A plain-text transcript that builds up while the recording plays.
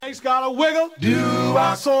Snake's got a wiggle,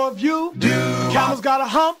 so have you. Camel's got a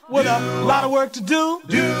hump with a lot of work to do.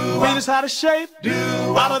 Venus had a shape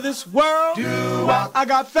out of this world. I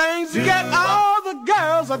got things to get all the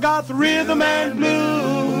girls. I got the rhythm and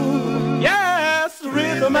blues. Yes, the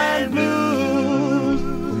rhythm and blues.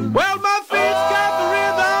 Well, my feet's got the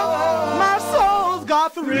rhythm, my soul's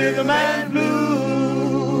got the rhythm and blues.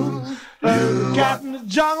 Cat in the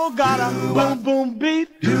jungle got a boom boom beat.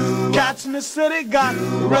 Cats in the city got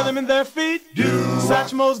rhythm in their feet.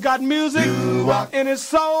 Satchmo's got music in his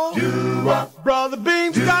soul. Brother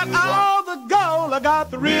Beam's got all the gold. I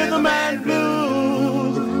got the rhythm and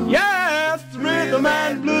blues. Yes, the rhythm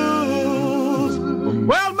and blues.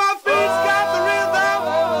 Well, my feet's got the rhythm,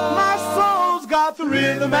 my soul's got the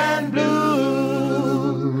rhythm and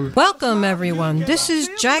blues. Welcome, everyone. This is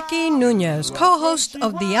Jackie Nunez, co-host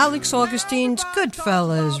of the Alex Augustine's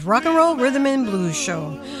Goodfellas Rock and Roll Rhythm and Blues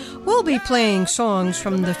Show. We'll be playing songs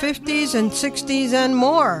from the 50s and 60s and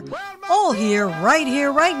more, all here,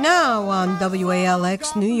 right now on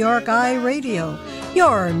WALX New York I Radio,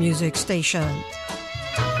 your music station.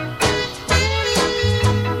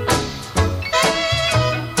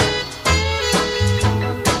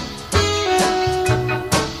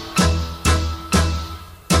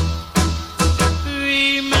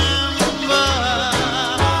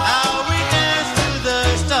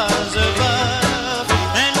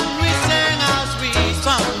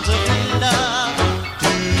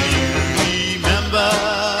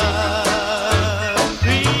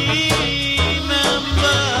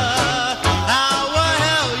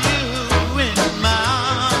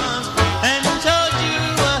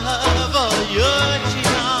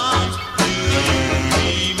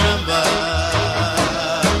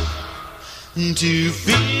 To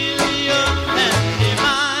feel your hand in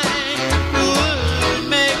mine would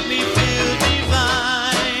make me feel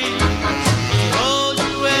divine. Hold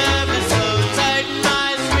you ever so tight, my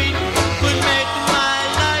sweet, would make my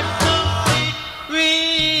life complete.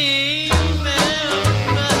 Remember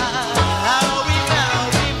how we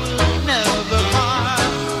vowed we will never part.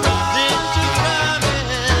 Then to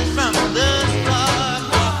promise from the start.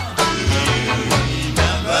 Do you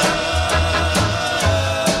remember?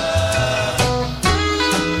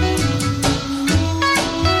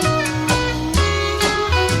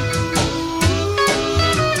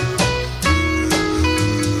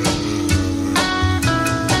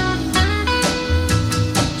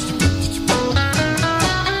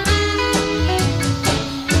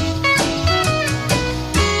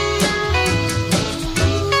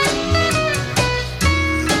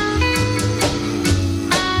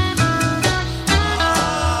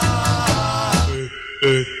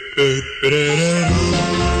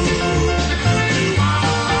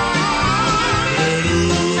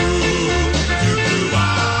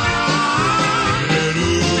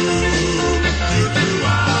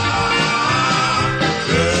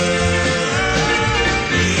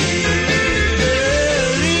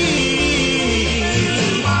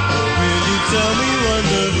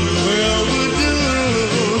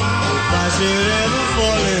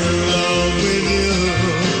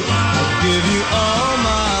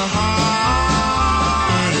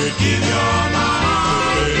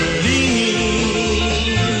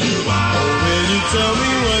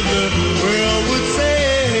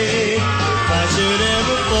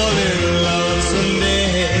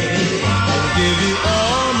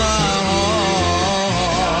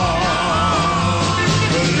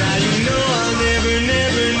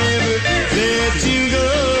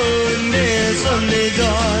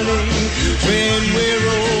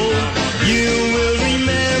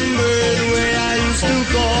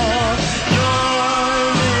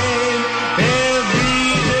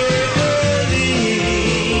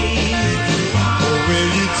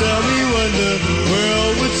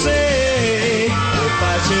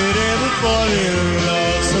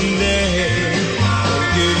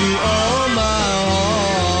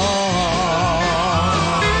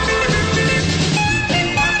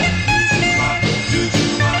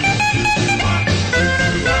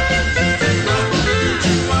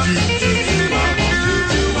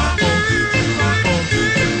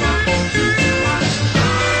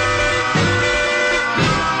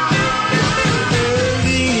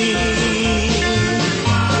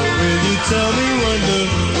 Tell me what the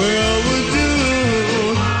world would do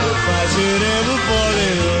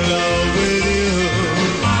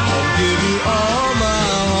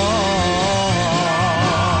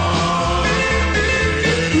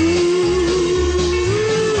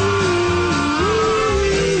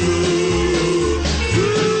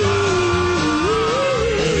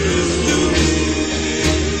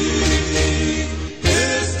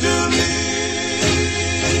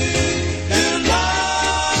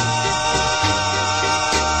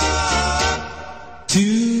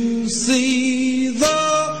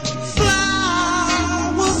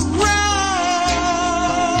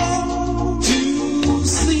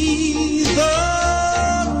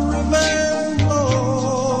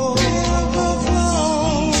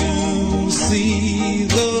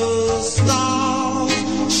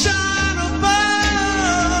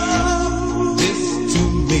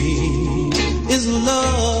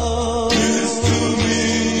love. This to me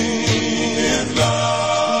is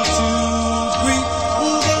love. To greet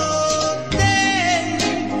the day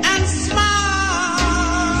and smile,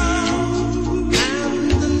 and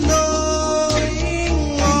knowing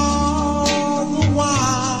all the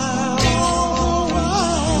while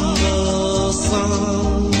the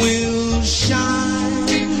sun will shine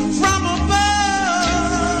from above.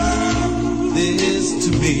 This to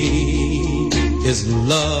me is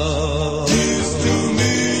love. This to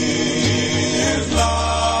me is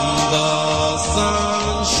love. The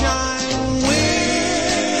sunshine,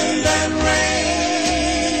 wind, and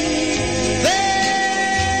rain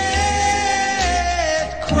that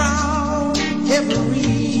crowd every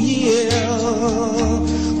year.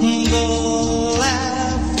 The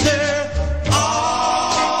laughter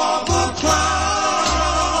of the clown,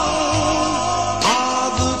 of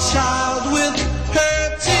the child with her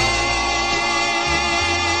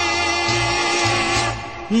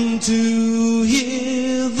tears, to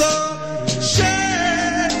hear the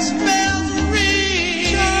church bells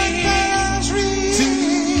ring, to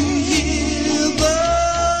hear the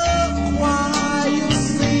choir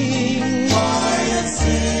sing,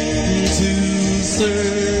 to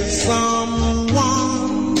serve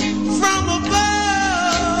someone from above.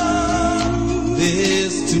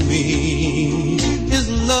 This to me is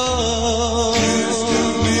love. This to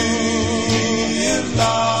me is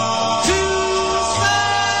love. To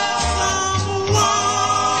serve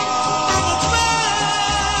someone from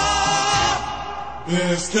above.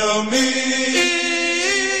 This to me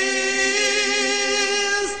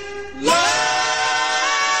is love.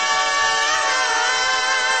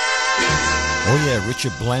 Oh yeah,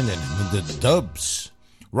 Richard Blandon with the Dubs.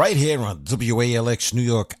 Right here on WALX New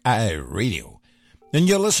York iRadio. And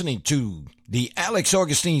you're listening to the Alex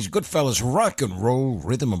Augustine's Goodfellas Rock and Roll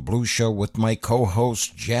Rhythm and Blues Show with my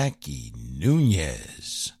co-host Jackie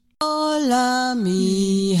Nunez. Hola,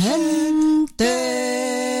 mi gente.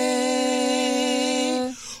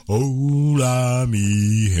 Hola,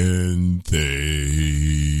 mi gente.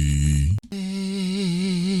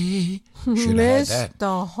 Should have had that.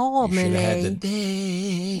 Mr. You should have had the Harmony.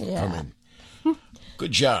 day. Yeah. Come in.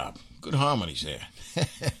 Good job. Good harmonies there.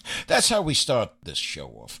 That's how we start this show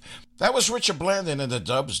off. That was Richard Blandon and the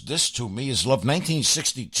Dubs. This to me is love.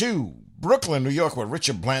 1962. Brooklyn, New York with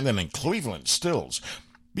Richard Blandon and Cleveland Stills.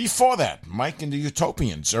 Before that, Mike and the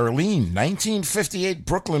Utopians. Earlene, 1958.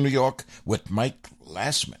 Brooklyn, New York with Mike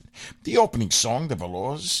Lassman. The opening song, The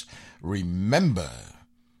Velours, Remember.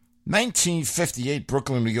 1958,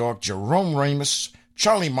 Brooklyn, New York, Jerome Ramos,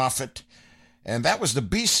 Charlie Moffett, and that was the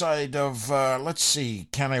B-side of, let's see,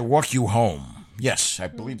 Can I Walk You Home? Yes, I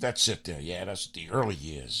believe that's it there. Yeah, that's the early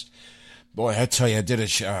years. Boy, I tell you, I did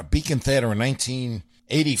a Beacon Theater in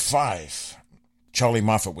 1985. Charlie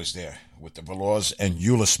Moffett was there with the Velours and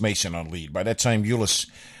Euless Mason on lead. By that time,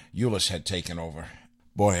 Euless had taken over.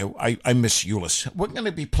 Boy, I miss Euless. We're going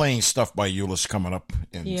to be playing stuff by Euless coming up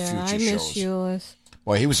in future shows. Yeah, I miss Euless.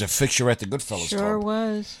 Boy, he was a fixture at the Goodfellas Sure Club.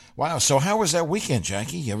 was. Wow, so how was that weekend,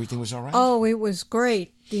 Jackie? Everything was all right? Oh, it was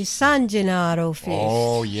great. The San Gennaro feast.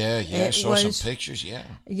 Oh, yeah. I It saw was- some pictures, yeah.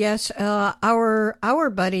 Yes, our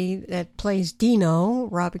buddy that plays Dino,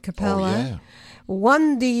 Robbie Capella, Oh, yeah.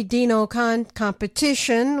 won the Dino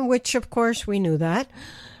competition, which of course we knew that.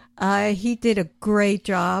 He did a great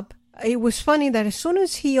job. It was funny that as soon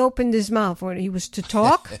as he opened his mouth when he was to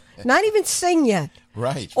talk, not even sing yet,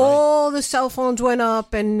 Right. all the cell phones went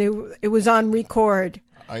up and it was on record.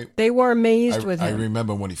 They were amazed with I him.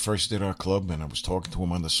 remember when he first did our club and I was talking to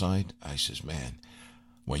him on the side. I says, man,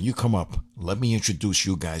 when you come up, let me introduce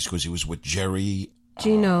you guys, because he was with Jerry.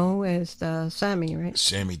 Gino is the Sammy, right?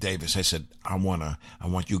 Sammy Davis. I said, I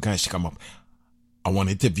want you guys to come up. I want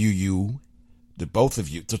to interview you, the both of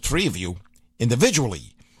you, the three of you,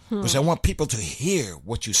 individually. Because I want people to hear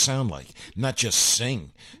what you sound like, not just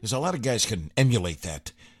sing. There's a lot of guys can emulate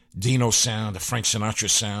that Dino sound, the Frank Sinatra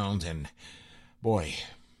sound, and boy,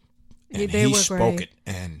 and They he were spoke great. it.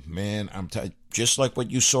 And man, just like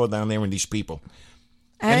what you saw down there in these people.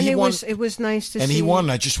 And he it won- was nice to see. And he won.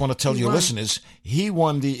 I just want to tell He your won. listeners, he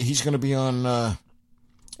won he's going to be on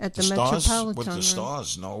at the Stars. Metropolitan. With the right?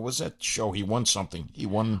 Stars. No, what was that show? He won something. He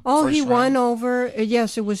won. Oh, first he won round. over.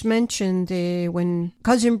 Yes, it was mentioned when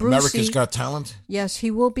Cousin Brucey. America's Got Talent. Yes, he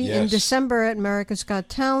will be in Yes. December at America's Got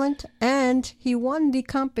Talent, and he won the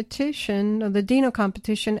competition, the Dino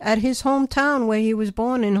competition, at his hometown where he was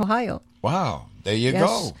born in Ohio. Wow, There you Yes.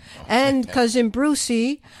 go. And Cousin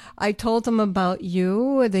Brucey, I told him about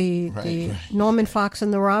you, the Norman Fox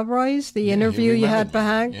and the Rob Roys, the interview you had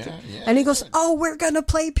behind. Yeah. And he goes, "Oh, we're going to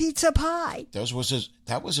play pizza pie." That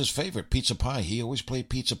was his favorite, pizza pie. He always played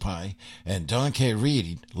pizza pie. And Don K.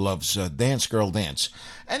 Reed loves Dance Girl Dance.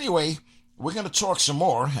 Anyway, we're going to talk some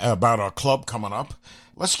more about our club coming up.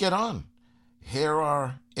 Let's get on.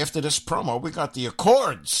 After this promo, we got the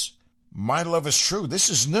Accords. My Love Is True. This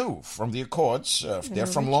is new from the Accords. They're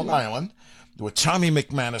from Long Island. With Tommy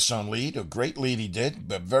McManus on lead. A great lead he did,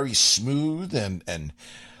 but very smooth and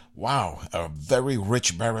wow, a very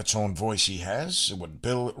rich baritone voice he has. With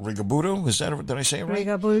Bill Rigabudo. Did I say it right?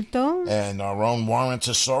 Rigabudo. And our own Warren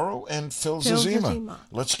Tesoro and Phil Zazima.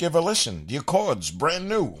 Let's give a listen. The Accords, brand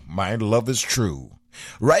new. My Love Is True.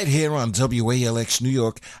 Right here on WALX New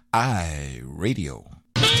York iRadio.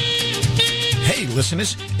 Hey,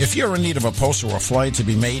 listeners, if you're in need of a poster or flyer to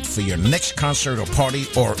be made for your next concert or party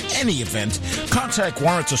or any event, contact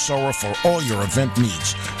Warren Tesoro for all your event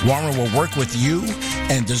needs. Warren will work with you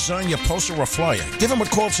and design your poster or flyer. Give him a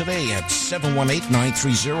call today at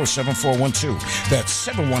 718-930-7412. That's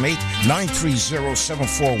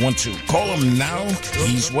 718-930-7412. Call him now.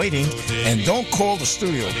 He's waiting. And don't call the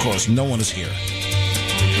studio because no one is here.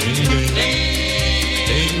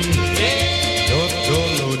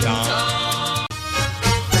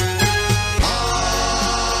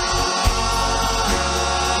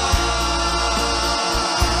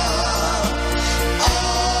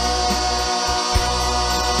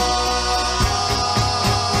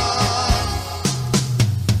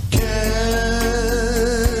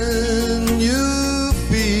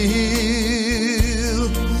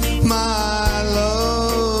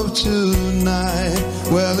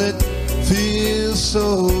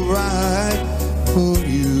 So right for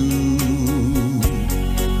you.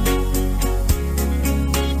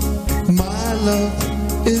 My love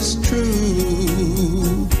is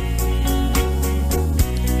true.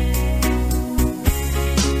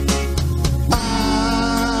 I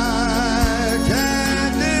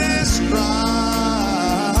can't describe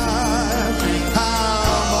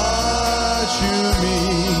how much you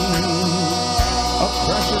mean. A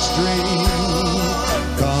precious dream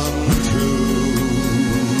come true.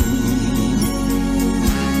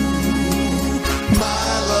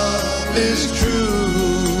 Is true.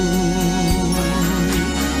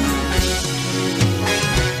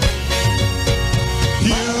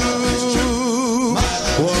 You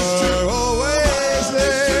were always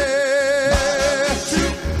there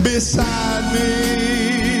beside me.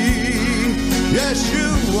 Yes, you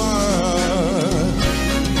were.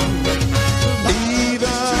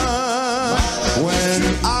 Even when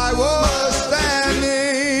I was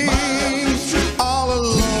standing all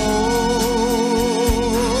alone.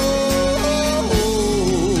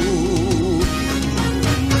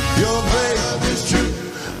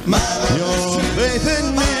 Your faith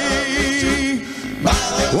in me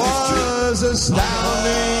was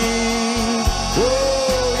astounding.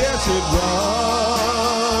 Oh, yes, it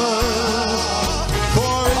was.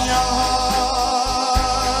 For in your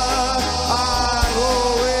heart, I've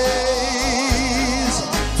always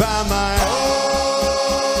found my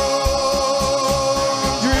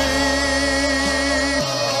own dream.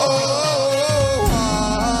 Oh,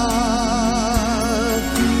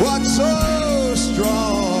 what's so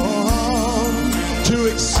strong to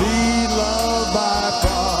exceed love by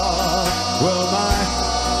far? Well, my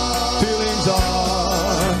feelings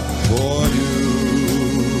are for you.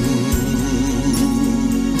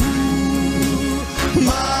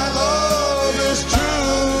 My love is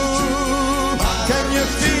true. Can you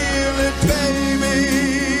feel it, baby?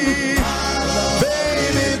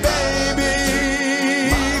 Baby, baby,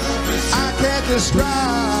 I can't describe.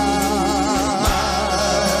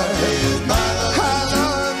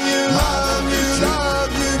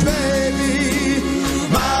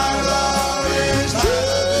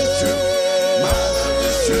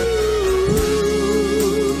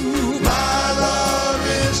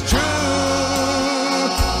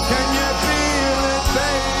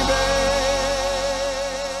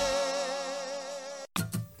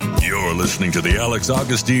 Listening to the Alex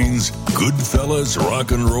Augustine's Goodfellas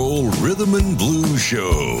Rock and Roll Rhythm and Blues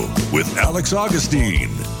Show with Alex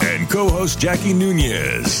Augustine and co-host Jackie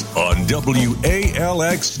Nunez on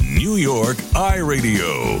WALX New York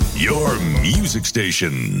iRadio, your music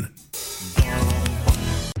station.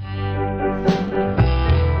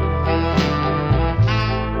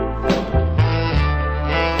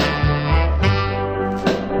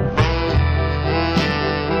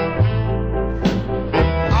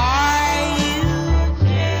 Are you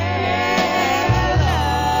jealous?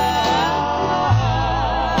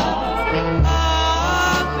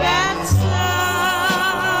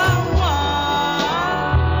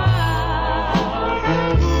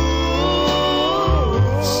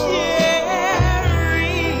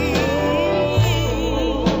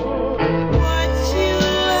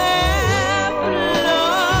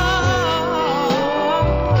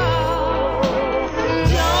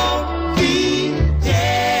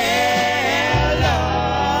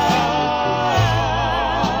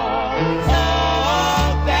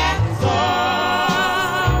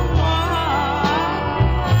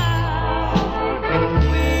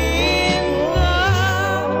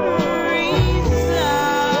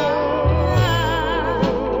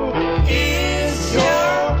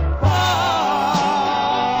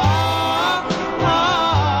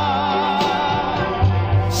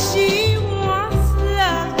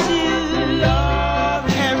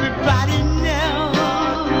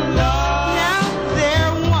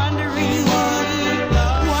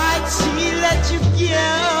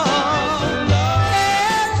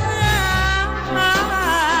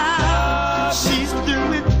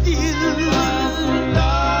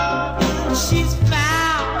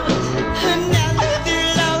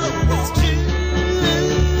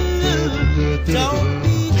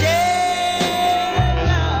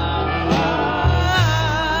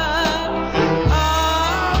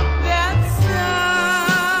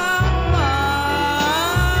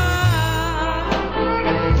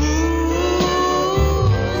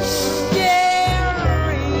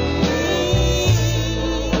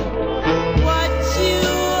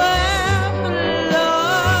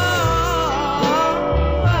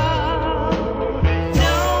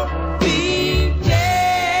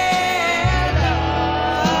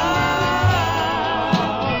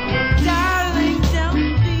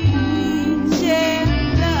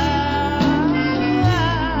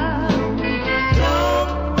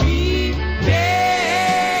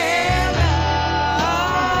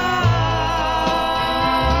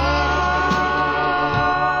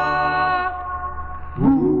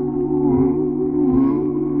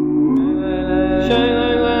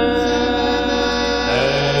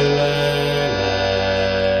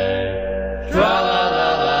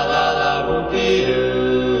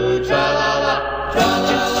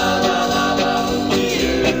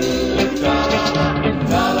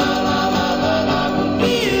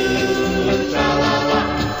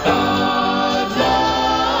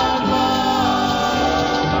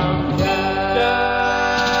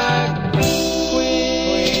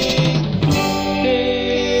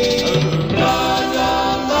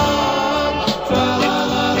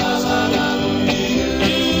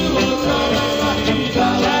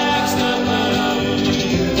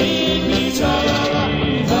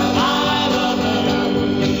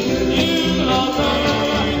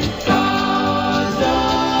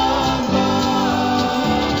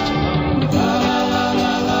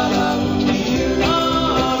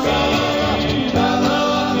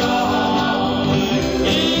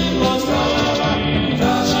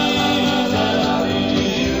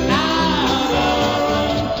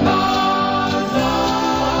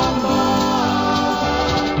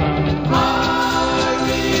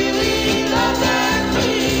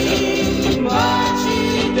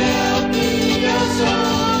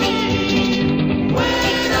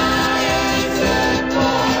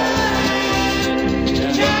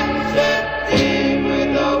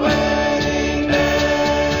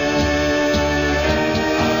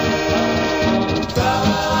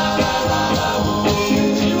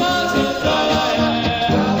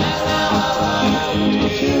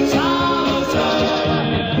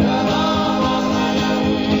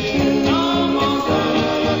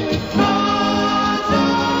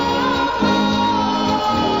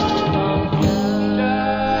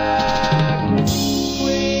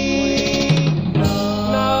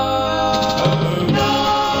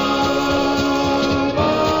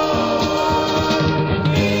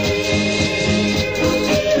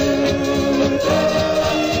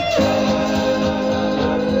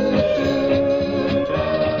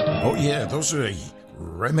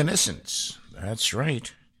 Reminiscence. That's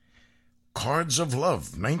right. Cards of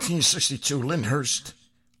Love, 1962, Lyndhurst,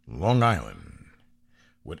 Long Island,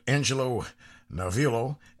 with Angelo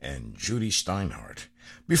Navillo and Judy Steinhardt.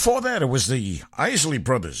 Before that, it was the Isley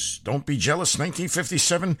Brothers, Don't Be Jealous,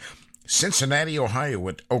 1957, Cincinnati, Ohio,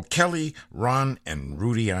 with O'Kelly, Ron, and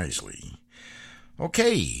Rudy Isley.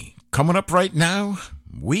 Okay, coming up right now,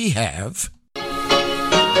 we have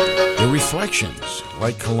The Reflections,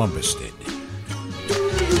 like Columbus did.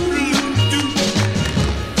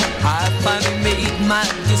 I finally made my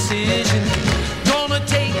decision. Gonna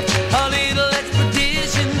take a little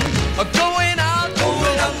expedition. Going out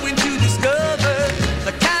to discover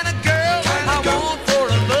the kind of girl I want for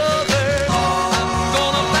a lover. I'm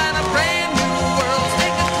gonna find a brand new world,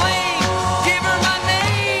 take a claim, give her my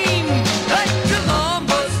name, like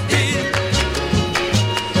Columbus did.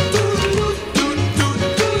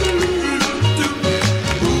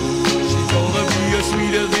 She's gonna be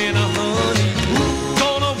sweeter than a honey.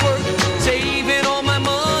 Gonna work, saving all my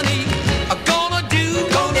money. I'm gonna do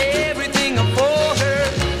everything for her.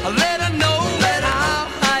 I'll let her know how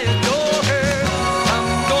I adore her. I'm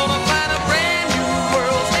gonna find a brand new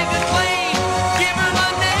world, take a claim, give her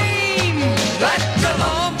my name, like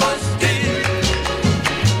Columbus did.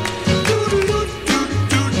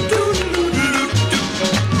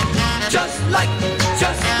 Just like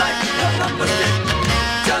Columbus did.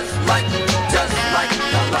 Just like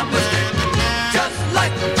Columbus did. Just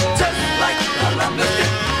like Columbus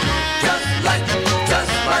did.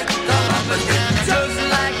 Just like Columbus did. Just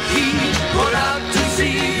like he put out to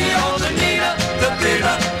sea on the Nina, the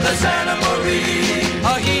Pinta, the Santa Maria.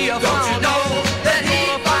 He don't you know that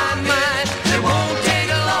he'll find mine? It won't take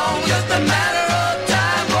long, just a matter of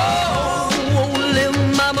time. Won't live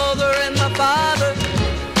my mother and my father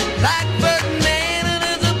like Ferdinand and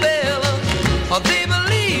Isabella. They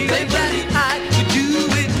believe that I could do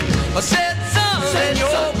it. I said, son,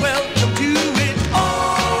 you're welcome to it.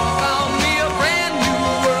 Found me a brand new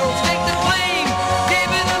world, take the claim,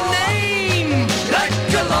 give it a name, like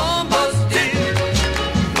Columbus did.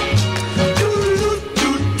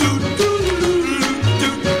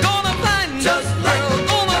 Gonna find just like,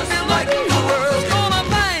 gonna feel like the world. Gonna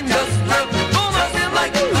find just like, gonna feel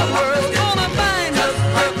like the world. Gonna find just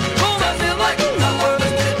like, gonna feel like the world.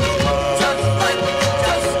 Just like Columbus did.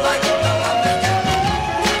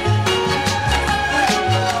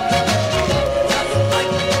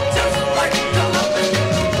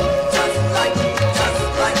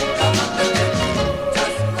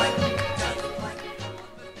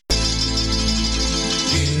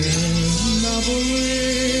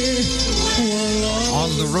 On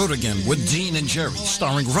the Road Again with Dean and Jerry,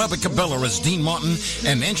 starring Robert Cabela as Dean Martin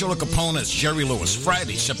and Angela Capone as Jerry Lewis.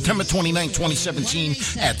 Friday, September 29, 2017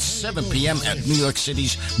 at 7 p.m. at New York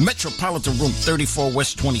City's Metropolitan Room 34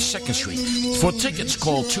 West 22nd Street. For tickets,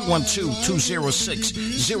 call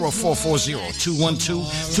 212-206-0440,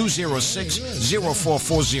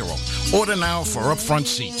 212-206-0440. Order now for upfront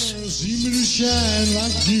seats. Seem to shine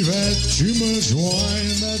like you've had too much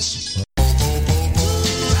wine. That's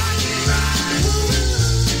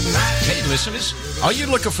Hey listeners, are you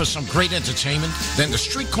looking for some great entertainment? Then the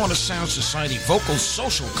Street Corner Sound Society Vocal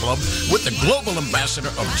Social Club with the global ambassador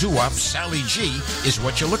of doo-wop, Sally G, is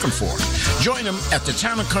what you're looking for. Join them at the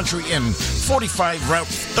Town & Country Inn, 45 Route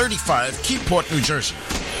 35, Keyport, New Jersey.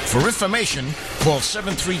 For information, call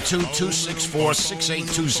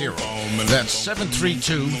 732-264-6820. That's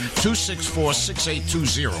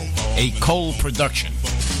 732-264-6820. A Cole production.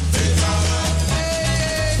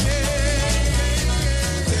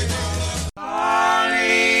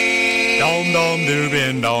 Dom dom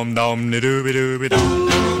doobin dom dom dooby dooby dom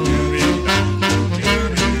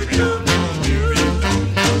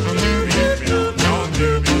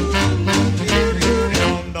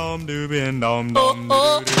dom doobin dom dom.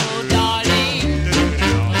 Oh, darling,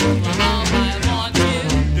 how I want you,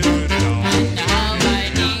 and how I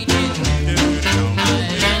need you. I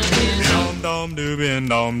love you so. Dom doobin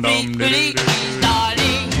dom dom Please,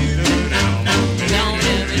 darling, don't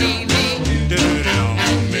ever leave me.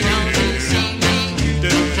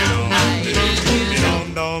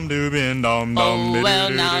 Dom dom. Oh, well,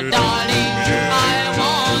 now, darling, I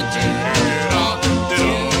want you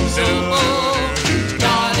so,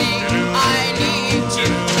 darling, I need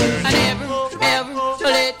you. I never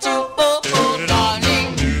let you go,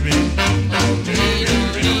 darling. Don't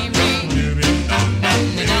leave me,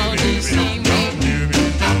 and don't deceive me.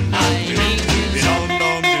 I need you so.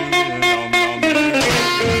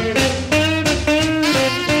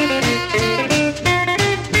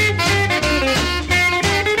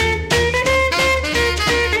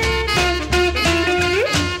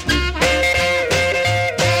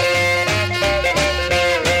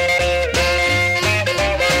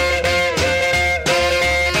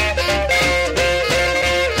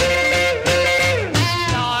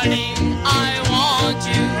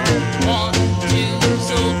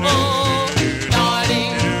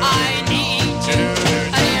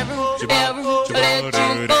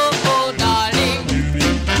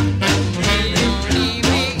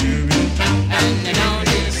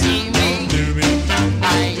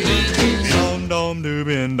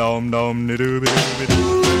 dum dum doo doo doo doo.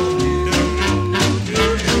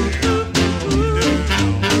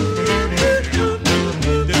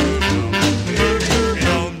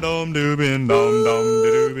 Dum doo bin dum dum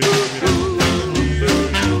doo doo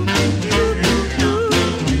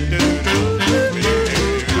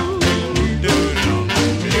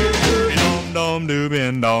dum doo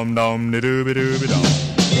bin dum dum doo doo doo dum.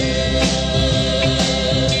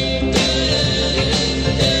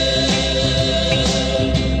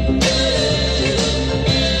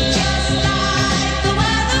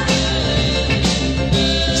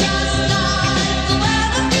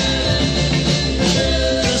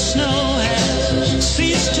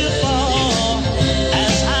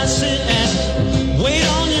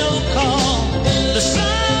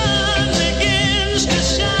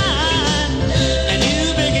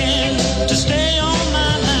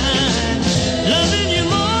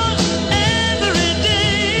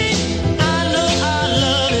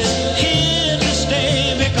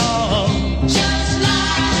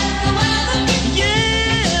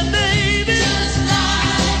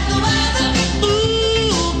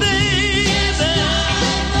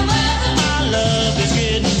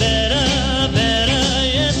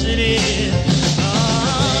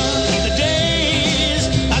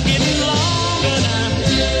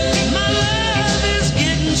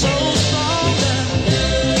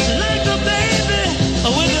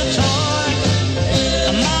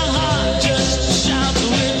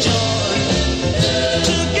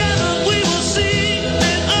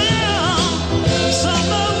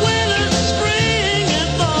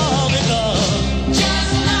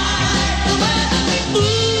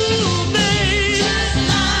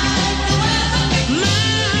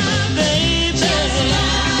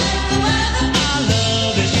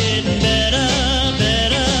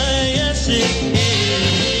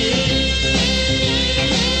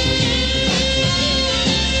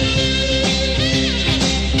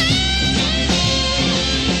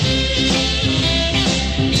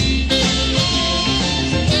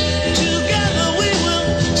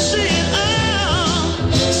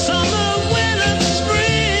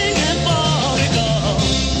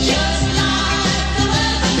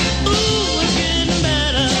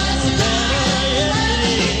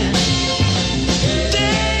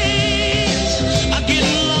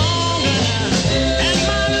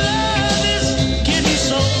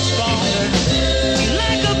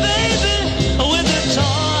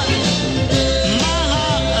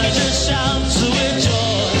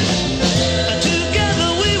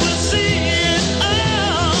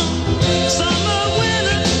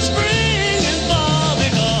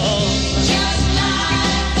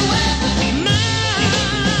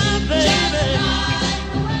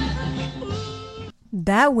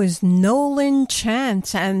 That was Nolan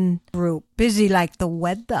Chance and group Busy Like the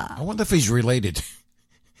Weather. I wonder if he's related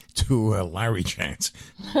to Larry Chance.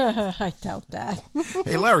 I doubt that.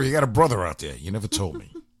 Hey, Larry, you got a brother out there. You never told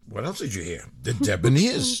me. What else did you hear? The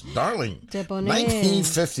Debonaires, darling. Debonaires.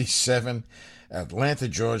 1957, Atlanta,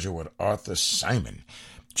 Georgia, with Arthur Simon.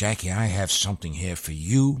 Jackie, I have something here for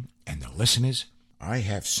you and the listeners. I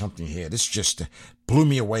have something here. This just blew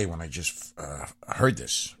me away when I just heard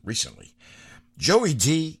this recently. Joey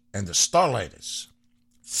D and the Starlighters,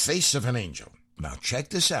 Face of an Angel. Now, check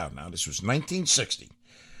this out. Now, this was 1960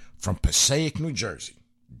 from Passaic, New Jersey.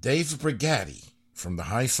 Dave Brigatti from the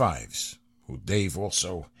High Fives, who Dave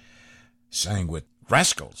also sang with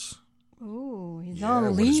Rascals. Ooh, he's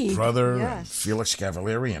on lead. With his brother, yes. Felix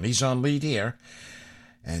Cavalieri, and he's on lead here.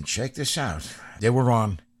 And check this out. They were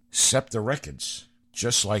on Scepter Records,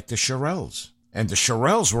 just like the Shirelles. And the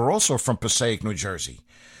Shirelles were also from Passaic, New Jersey.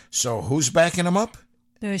 So who's backing them up?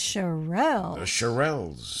 The Shirelles. The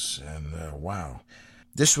Shirelles. And wow.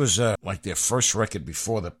 This was like their first record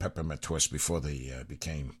before the Peppermint Twist, before they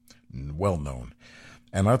became well-known.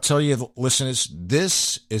 And I'll tell you, listeners,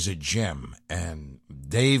 this is a gem. And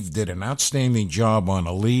Dave did an outstanding job on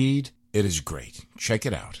a lead. It is great. Check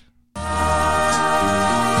it out.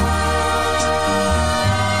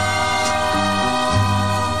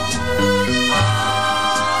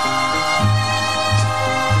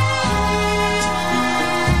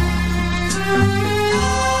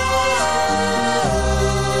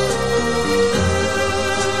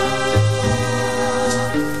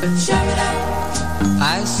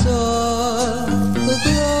 I saw the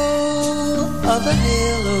glow of a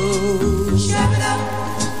halo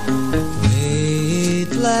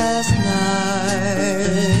late last night.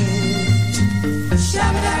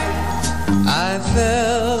 I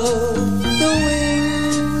felt the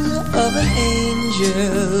wings of an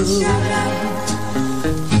angel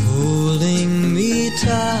holding me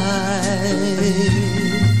tight.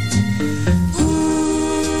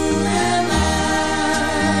 Ooh,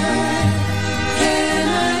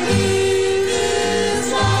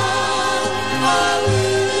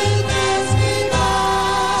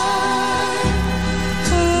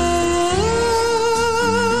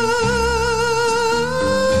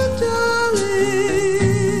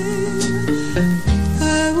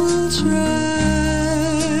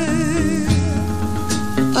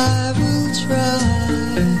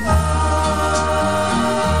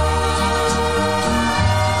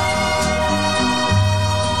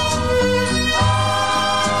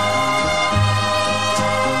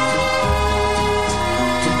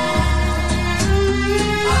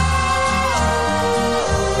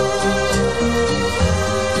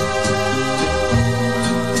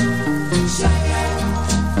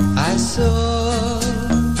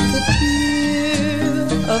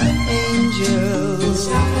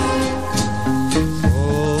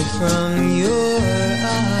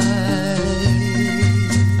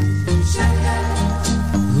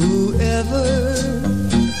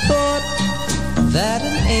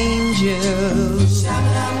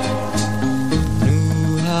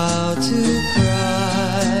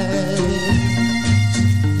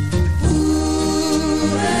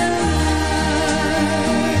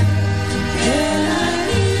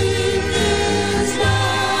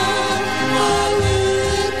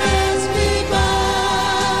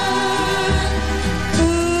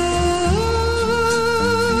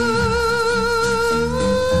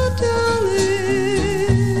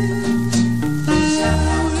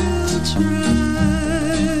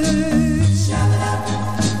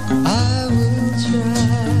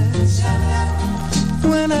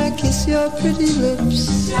 pretty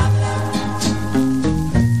lips.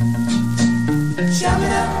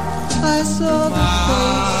 I saw the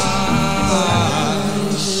face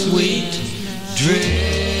of Sweet dreams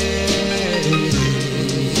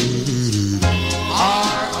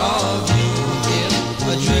are of you if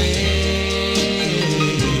a dream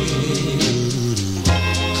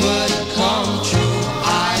could come true.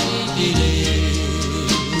 I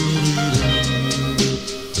believe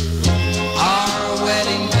our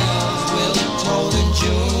wedding bells will toll in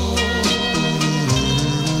June.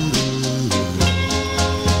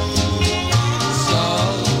 So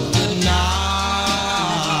good night.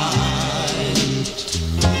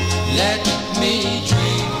 Let me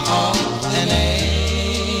dream of an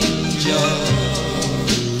angel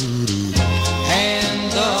and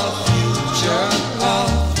the future of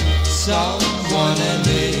someone and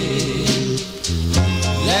me.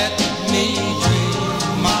 Let me dream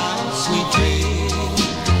my sweet dream.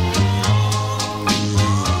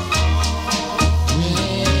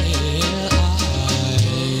 Well, I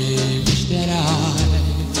wish that I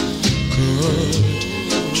could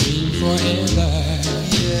dream forever.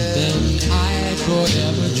 Then I'd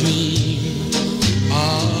forever dream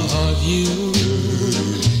of you.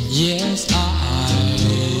 Yes, I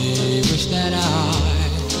wish that I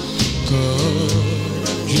could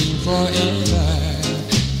dream forever.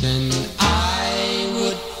 Then I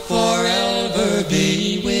would forever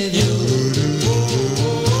be with you.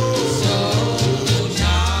 So good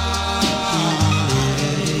night.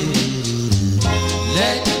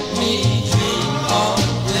 Let me dream of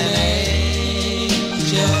an angel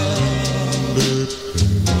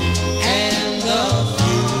and the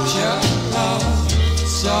future of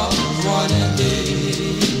someone and me.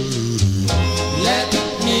 Let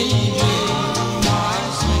me dream my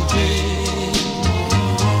sweet dream.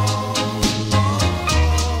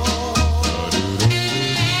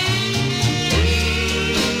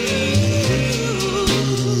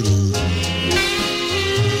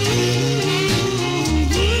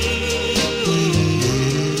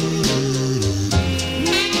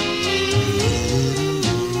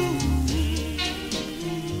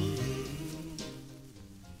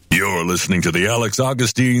 You're listening to the Alex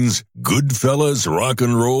Augustine's Goodfellas Rock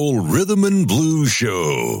and Roll Rhythm and Blues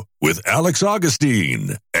Show with Alex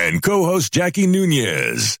Augustine and co-host Jackie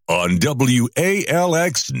Nunez on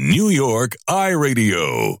WALX New York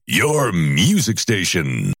iRadio, your music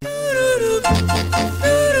station.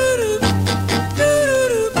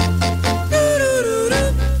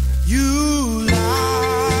 You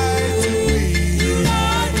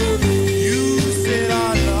lied to me. You said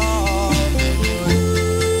our love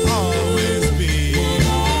would always be.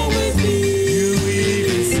 You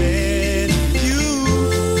even said you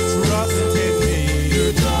trusted me. You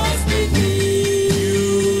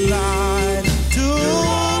lied to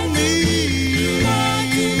me. You lied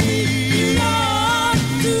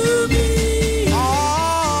to me.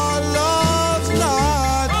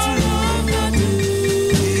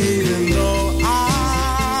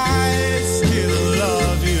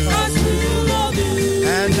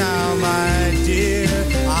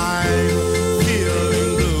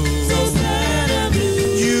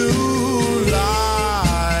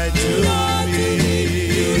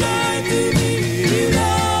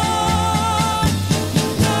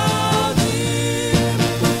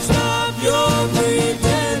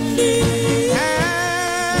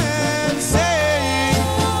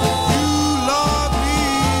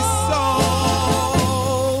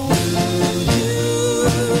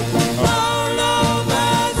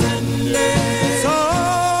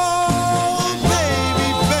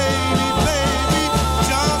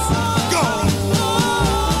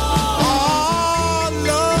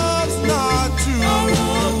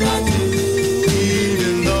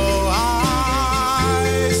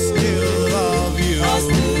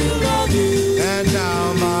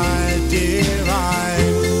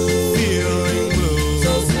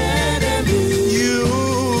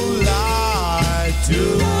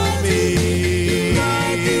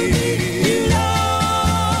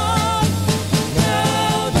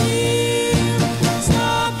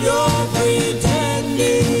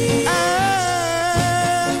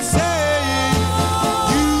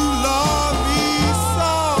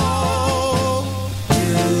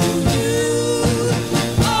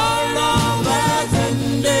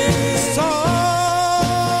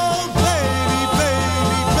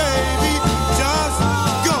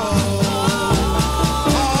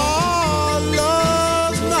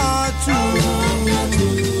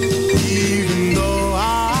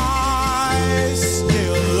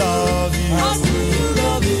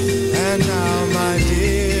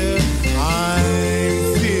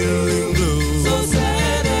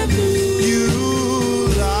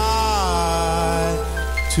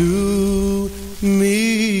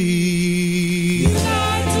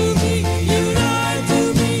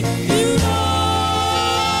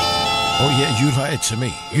 to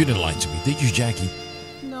me. You didn't lie to me, did you, Jackie?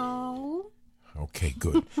 No. Okay,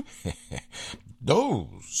 good.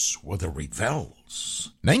 Those were the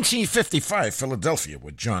Revels. 1955, Philadelphia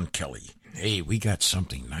with John Kelly. Hey, we got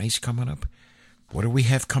something nice coming up. What do we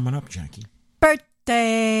have coming up, Jackie?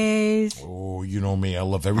 Birthdays. Oh, you know me. I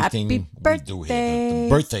love everything Happy we do here. The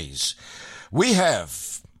birthdays. We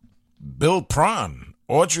have Bill Prawn,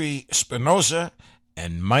 Audrey Spinoza,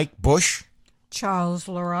 and Mike Bush. Charles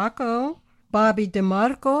Larocco, Bobby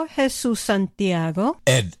DeMarco, Jesus Santiago,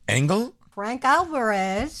 Ed Engel. Frank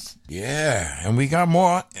Alvarez, Yeah, and we got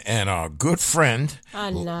more. And our good friend,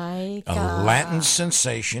 Anaika, a Latin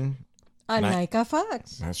sensation. Anaika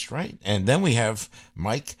Fox, That's right. And then we have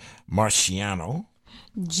Mike Marciano.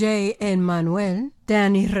 Jay and Manuel,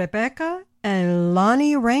 Danny Rebecca, and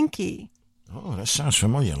Lonnie Ranke. Oh, that sounds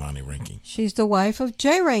familiar, Lonnie Ranke. She's the wife of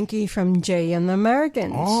Jay Ranke from Jay and the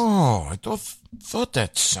Americans. Oh, I thought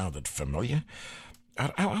that sounded familiar.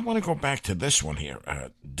 I want to go back to this one here.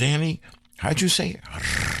 Danny, how'd you say it?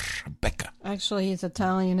 Rebecca. Actually, he's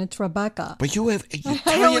Italian. It's Rebecca. But you have I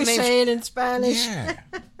Italian always names. say it in Spanish. Yeah.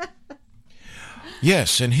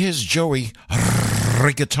 Yes, and here's Joey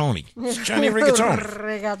Rigatoni. It's Johnny Rigatoni.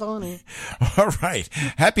 Rigatoni. All right.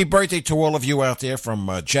 Happy birthday to all of you out there from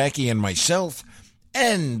Jackie and myself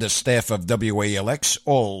and the staff of WALX,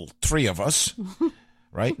 all three of us.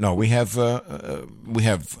 Right? No, we have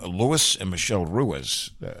Louis and Michelle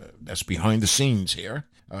Ruiz. That's behind the scenes here,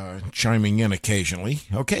 chiming in occasionally.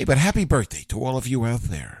 Okay, but happy birthday to all of you out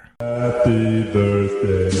there. Happy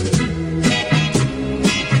birthday.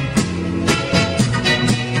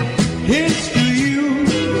 Here's to you.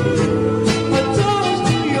 A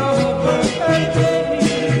toast to your birthday, baby.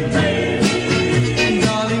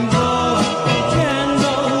 Darling, blow the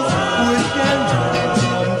candles, wish and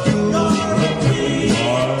come true.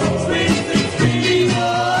 Sweet 16,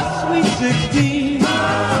 oh, sweet 16.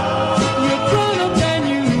 You're grown up and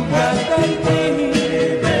you got that baby.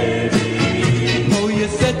 Oh, you're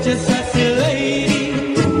such a sassy lady.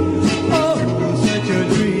 Oh, such a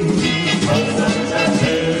dream.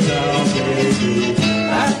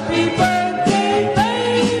 Happy birthday,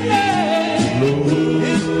 baby.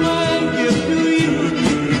 It's my gift to you.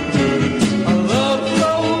 A love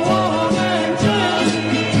so warm and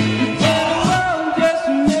tender. Oh, just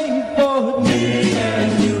made for me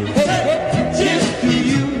and you. Hey, just to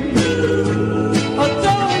you. A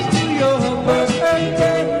toast to your birthday,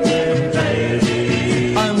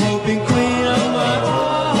 baby. I'm hoping, queen of my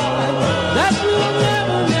heart, that you'll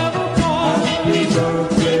never part. Happy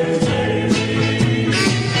birthday, baby.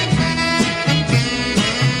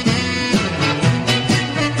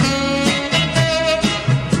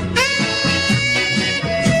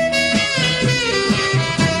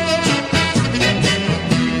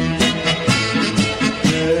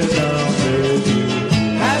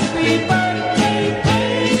 Happy birthday,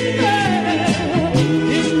 baby.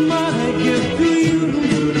 It's my gift to you.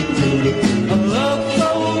 A love so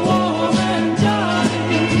warm and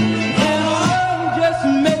darling, and I'm just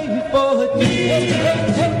made for you.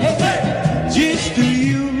 Just to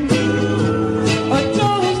you. A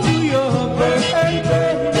toast to your birthday,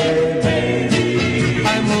 baby.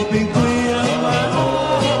 I'm hoping, queen of my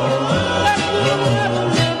heart, that we'll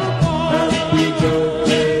never part. Happy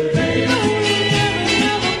birthday, baby.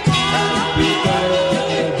 Happy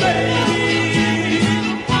birthday, baby.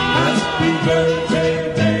 Happy birthday,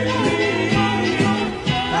 baby.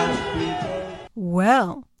 Happy birthday.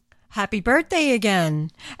 Well, happy birthday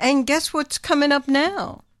again. And guess what's coming up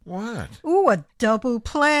now? What? Ooh, a double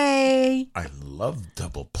play. I love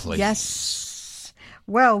double plays. Yes.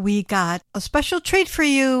 Well, we got a special treat for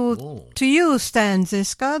you, Ooh. to you, Stan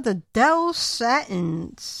Ziska, the Dell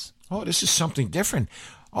Satins. Oh, this is something different.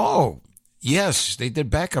 Oh, yes, they did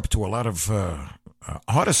backup to a lot of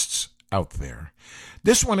artists out there.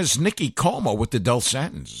 This one is Nikki Como with the Del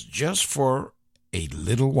Satins, just for a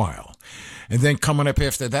little while. And then coming up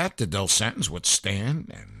after that, the Del Satins with Stan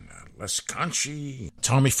and Les Conchi,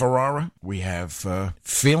 Tommy Ferrara. We have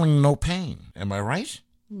Feeling No Pain. Am I right?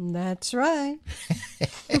 That's right.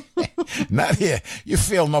 Not here. You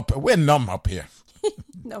feel no pain. We're numb up here.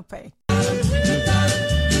 No pain.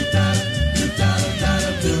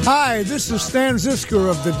 Hi, this is Stan Zisker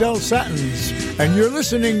of the Del Satins, and you're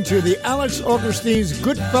listening to the Alex Augustine's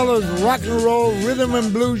Goodfellas Rock and Roll Rhythm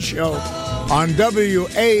and Blues Show on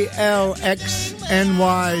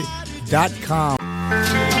WALXNY.com.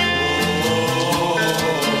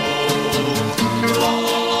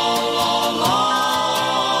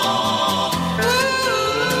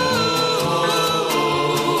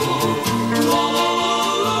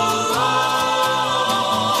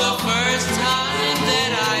 The first time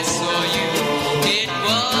that I saw you, it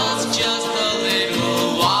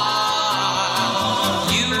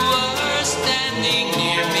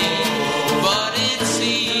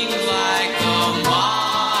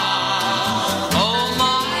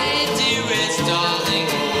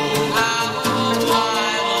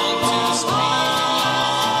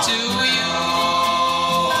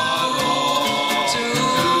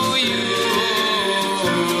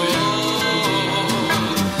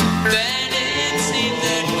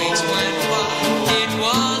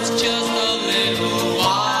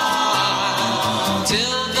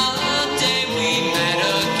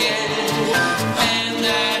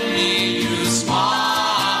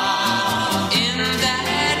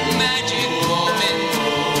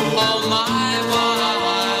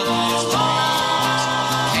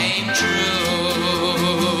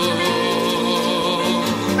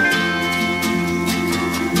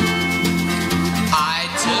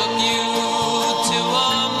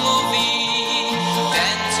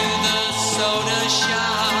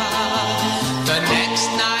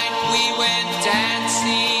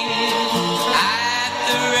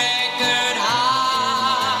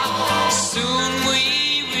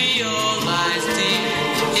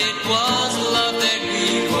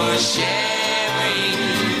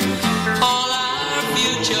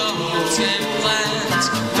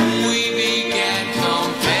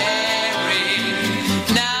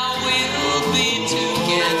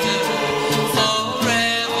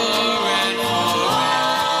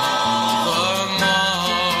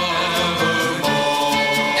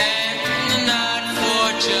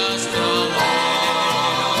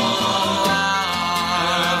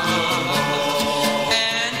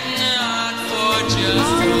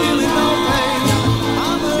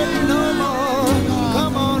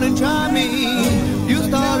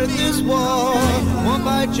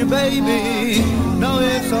you, baby. No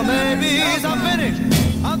ifs or maybes. I'm finished.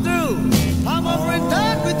 I'm through. I'm over and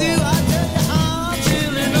done with you. I tell you, I'm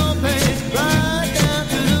feeling no pain. Right down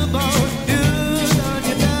to the bone. You done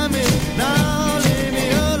your damage. Now leave me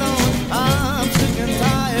alone. I'm sick and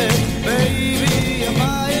tired. Baby, I'm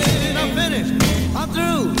buying. I'm finished. I'm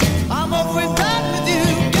through. I'm over and done with you.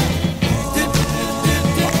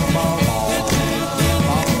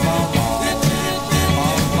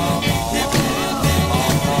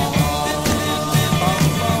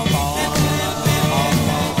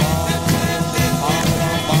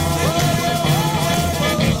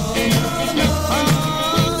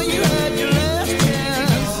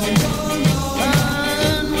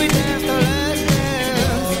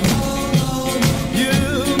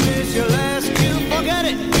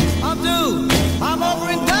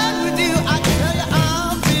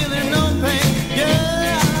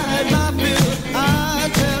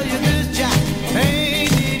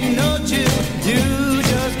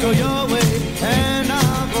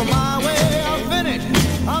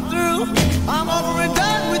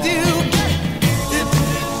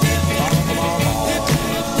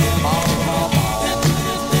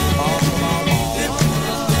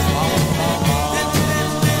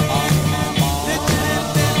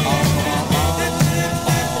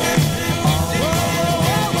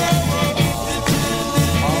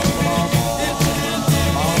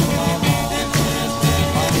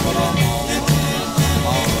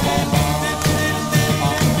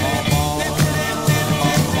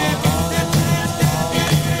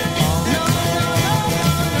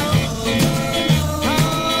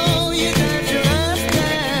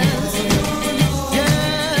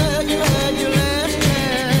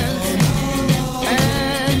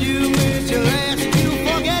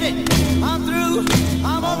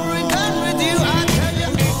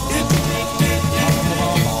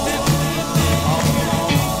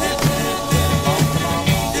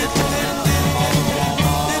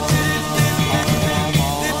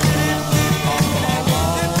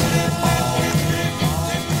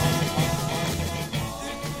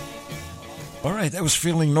 That was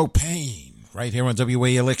Feeling No Pain right here on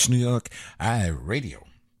WALX New York iRadio.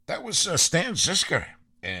 That was Stan Zisker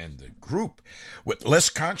and the group with Les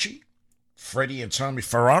Conchi, Freddie and Tommy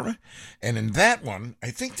Ferrara. And in that one,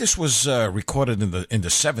 I think this was recorded in the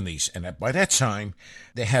 70s. And by that time,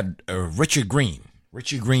 they had Richard Green.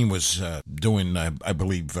 Richie Green was doing, I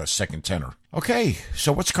believe, second tenor. Okay,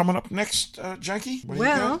 so what's coming up next, Jackie?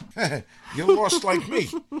 Well, you lost like me.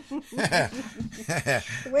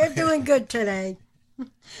 We're doing good today.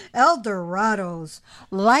 Eldorado's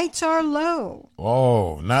Lights Are Low.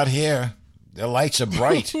 Oh, not here. The lights are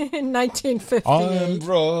bright. In 1958. On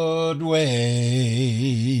Broadway.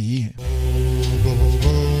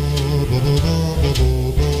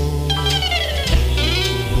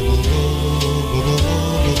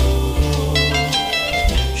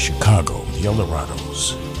 Chicago, the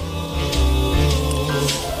Eldorados.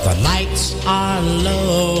 The lights are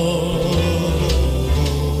low.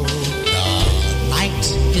 The night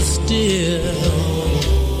is still.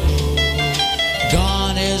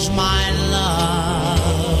 Gone is my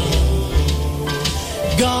love.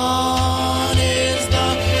 Gone is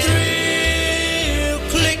the thrill.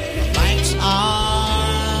 Click, lights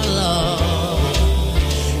are low.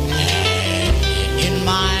 And in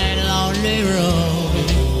my lonely room,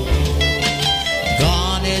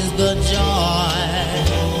 gone is the joy.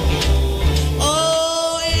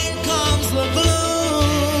 Oh, in comes the gloom.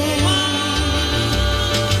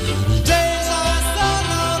 Days are so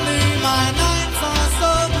lonely, my nights are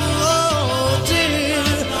so blue. Oh, dear,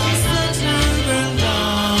 since you've been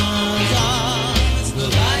gone, the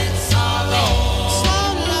lights are low. So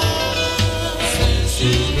low, since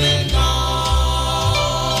you've been gone.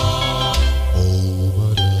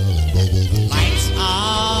 Lights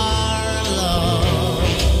are low,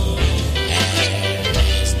 and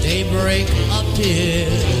as daybreak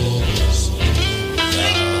appears, the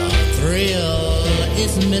thrill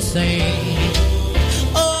is missing.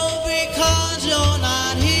 Oh, because you're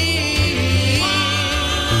not here.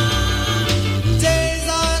 Days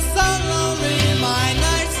are so lonely, my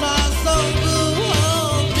nights are so blue.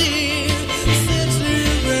 Oh, dear, since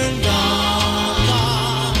you've been gone,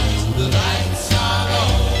 the lights are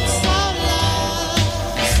low. So low,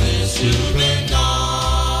 since you've been gone.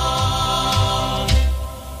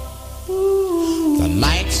 The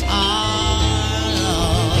lights are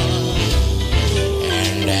low,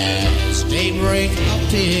 and as daybreak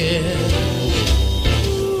appears,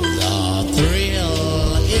 the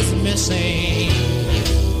thrill is missing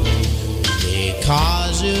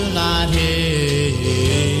because you're not here.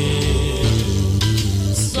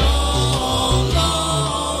 So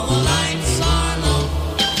long,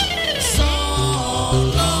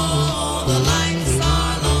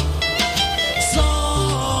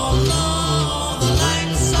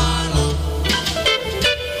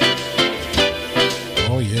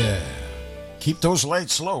 Keep those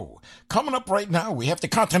lights low. Coming up right now, we have the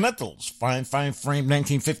Continentals. Fine Frame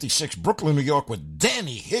 1956, Brooklyn, New York, with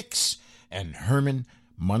Danny Hicks and Herman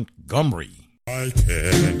Montgomery. I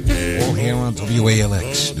can All here on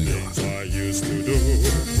WALX, New York. I used to do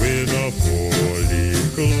with a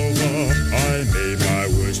four-leaf clover. I made my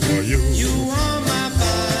wish for you. You are my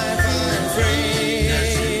fine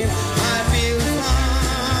frame. I feel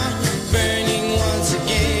fire burning once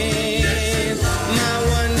again. My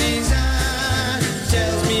one desire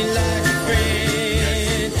tells me like a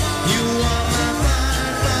friend. You are my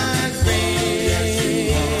fine frame.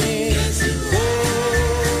 Oh,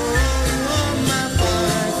 you are my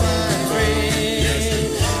fine frame.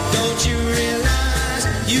 Don't you realize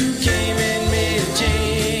you came and made a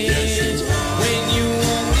change? When you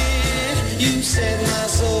walked in, you set my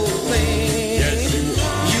soul aflame.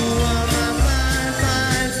 You are my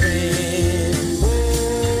fine friend.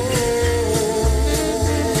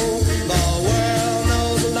 Oh, the world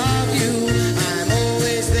knows I love you. I'm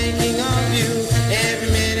always thinking of you. Every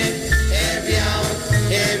minute, every hour,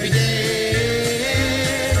 every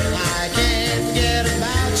day. I can't forget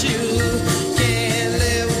about you. Can't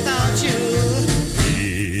live without you.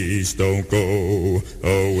 Please don't go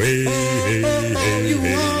away. You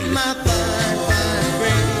are my fine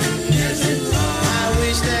friend. I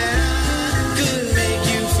wish that I could make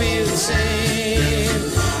you feel the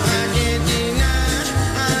same. I can't deny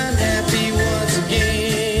I'm happy once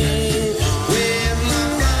again with my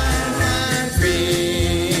fine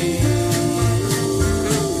friend.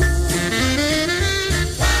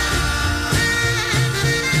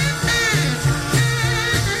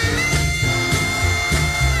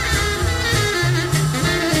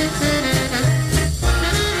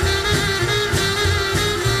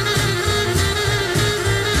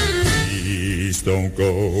 Please don't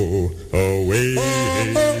go away.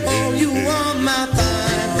 You are my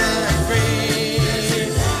fine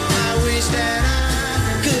friend. I wish that I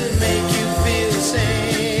could make you feel the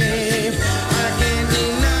same. I can't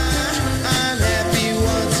deny I'm happy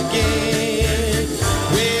once again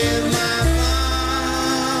with my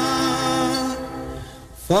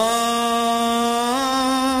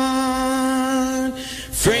fine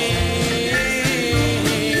friend.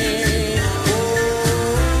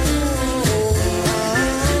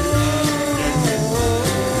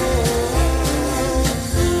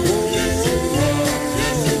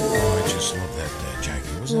 Oh, I just love that,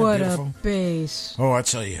 Jackie. Wasn't that What beautiful? a bass. Oh, I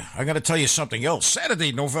tell you, I got to tell you something else.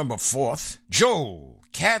 Saturday, November 4th, Joe,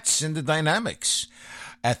 Cats in the Dynamics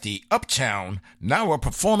at the Uptown Now a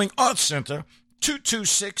Performing Arts Center,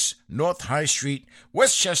 226 North High Street,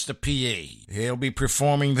 Westchester, PA. He'll be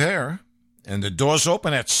performing there. And the doors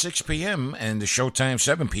open at 6 p.m. and the showtime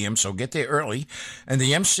 7 p.m., so get there early. And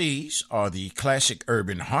the MCs are the Classic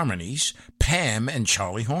Urban Harmonies, Pam and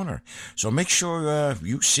Charlie Horner. So make sure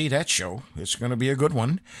you see that show. It's going to be a good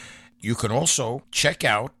one. You can also check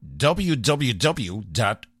out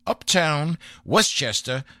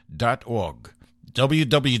www.uptownwestchester.org.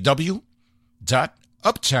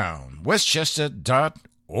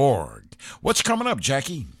 www.uptownwestchester.org. What's coming up,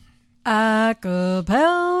 Jackie? Acapella.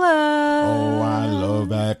 Oh, I love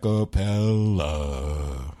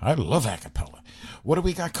acapella. I love acapella. What do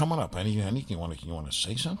we got coming up? Anything you want to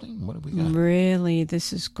say something? What do we got? Really,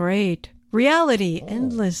 this is great. Reality,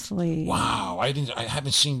 endlessly. Wow, I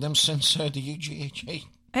haven't seen them since the UGHA.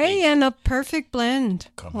 Hey, and a perfect blend.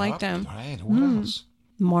 Come like up. them. Right, what else?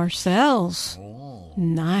 Marcel's. Oh.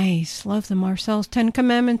 Nice. Love the Marcel's 10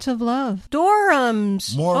 Commandments of Love.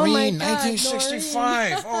 Durham's. Maureen, oh my God,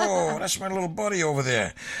 1965. Oh, that's my little buddy over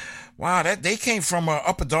there. Wow, they came from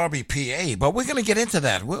Upper Darby, PA, but we're going to get into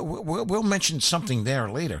that. We'll mention something there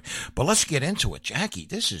later. But let's get into it. Jackie,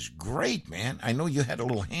 this is great, man. I know you had a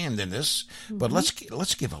little hand in this, but let's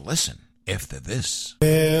give a listen after this.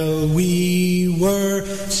 Well, we were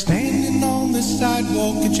standing on the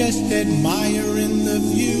sidewalk just admiring the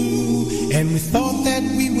view, and we thought that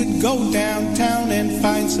we would go downtown and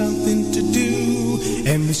find something to do,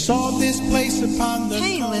 and we saw this place upon the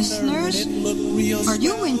Hey, corner, listeners, and it looked real are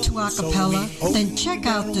you swell. into a cappella? Then check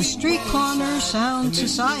out the Street Corner Sound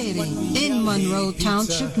Society in Monroe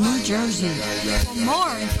Township, New Jersey. For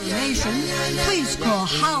more information, please call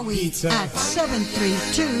Howie at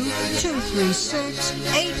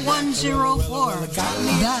 732-236-8104.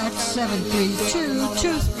 That's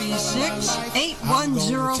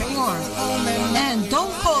 732-236-8104. And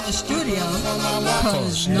don't call the studio,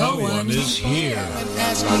 because no one is here.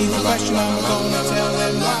 Ask me the question, I'm gonna tell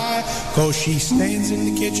them why. 'Cause she stands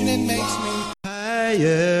in the kitchen and makes me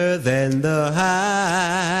higher than the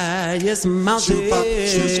high. highest mountain, and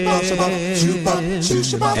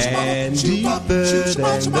deeper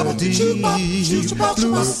than the deep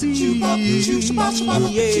blue sea.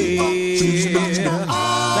 Yeah,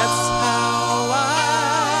 that's how I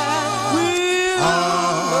will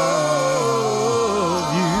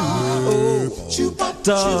love you, oh,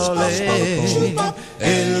 darling,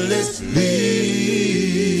 endlessly.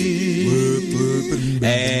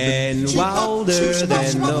 And wilder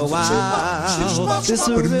than the wild is a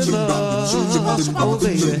river, oh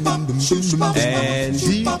baby, and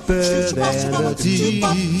deeper than the deep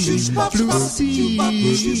blue sea.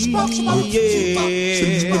 Yeah,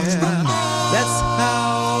 that's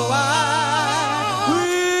how I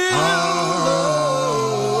will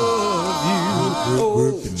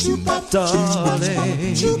love you, oh,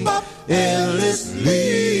 darling, endlessly.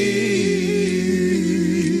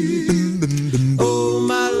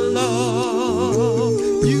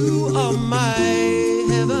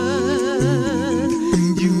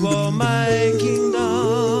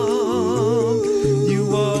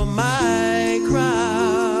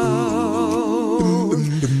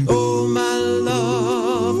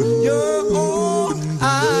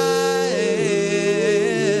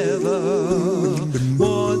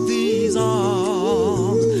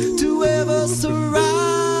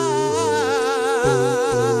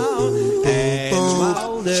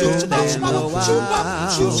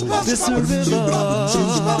 This river,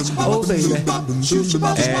 oh baby,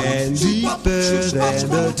 and deeper than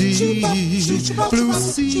the deep blue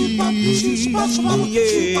sea.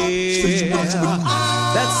 Yeah,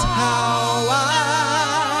 that's how I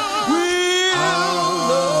will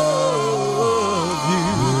love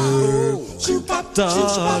you, oh,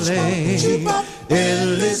 darling,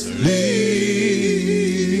 endlessly.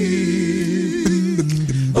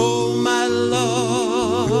 Oh my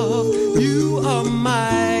love, you are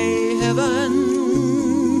my heaven,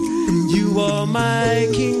 you are my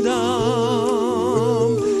kingdom,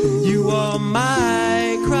 you are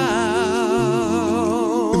my crown.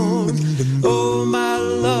 Oh my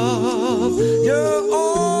love, you're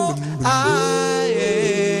all I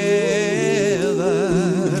ever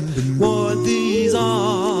want, these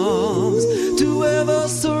arms to ever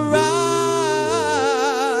surround.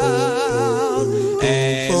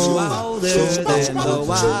 And wilder than the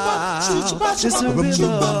wild, just a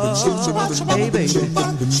river, hey baby,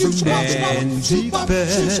 and deeper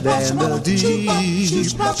than the deep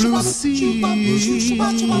blue sea.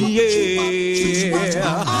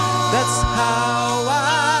 Yeah, that's how I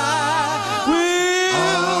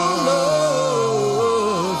will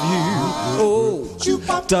love you,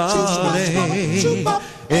 oh, darling,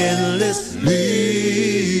 endlessly.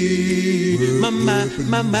 My,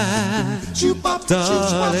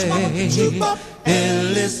 darling,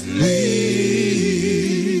 endlessly.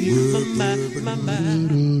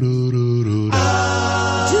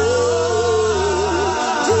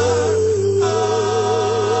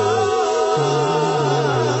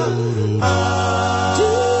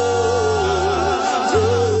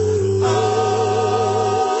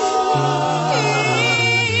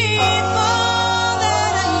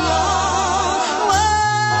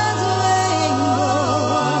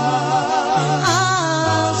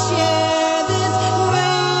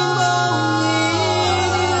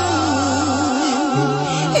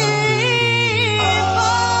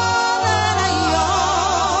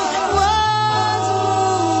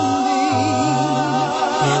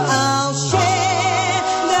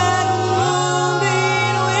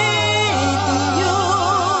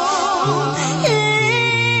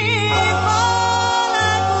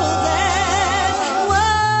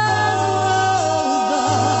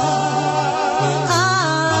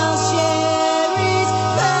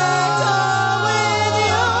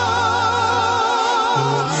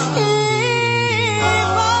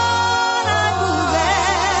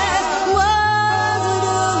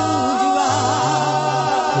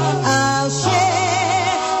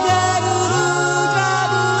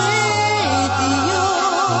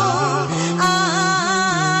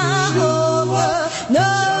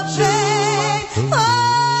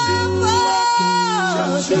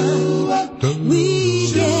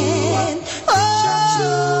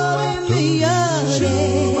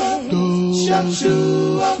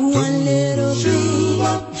 One little thing,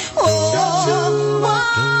 oh,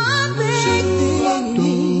 one big thing.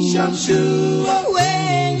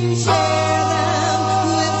 When you share them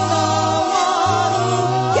with someone who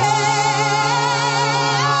cares,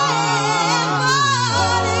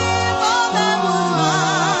 but if all that was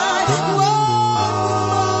mine,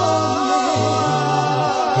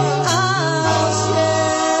 I'll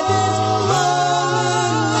share this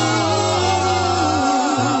moment with you.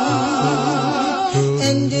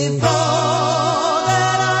 And If all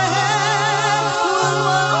that I have will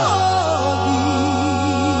all be,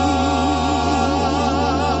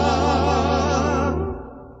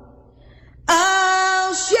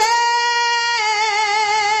 I'll share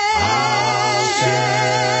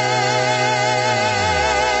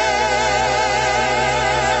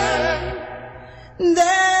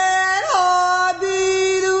that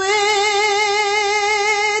heartbeat with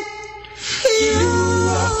you.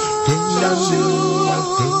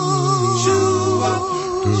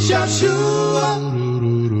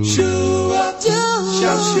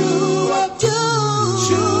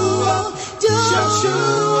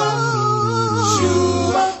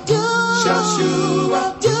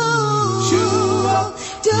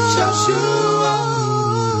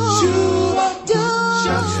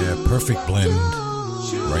 Yeah, perfect blend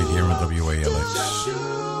right here on WALX.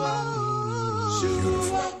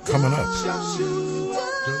 Beautiful. Coming up,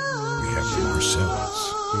 we have Marcellus.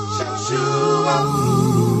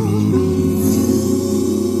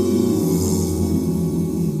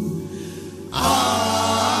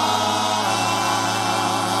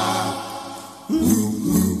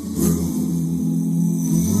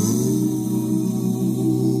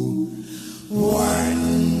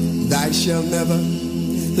 Thou shalt never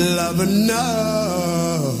love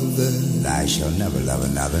another. Thou shalt never love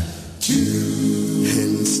another.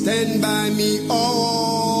 And stand by me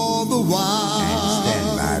all the while. And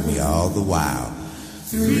stand by me all the while.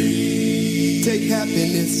 3, take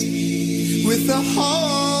happiness with a heartache.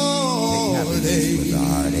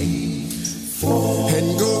 4,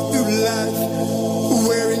 and go through life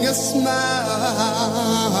wearing a smile.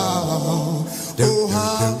 Oh,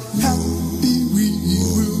 how happy we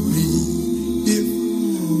will be if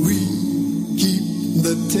we keep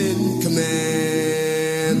the 10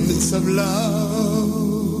 commandments of love,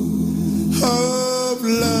 of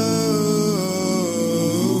love.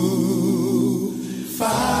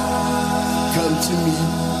 5, come to me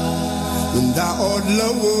when thou art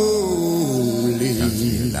lonely. Come to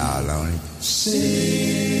me when thou art lonely.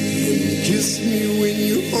 6, kiss me when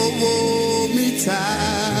you hold me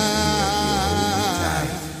tight.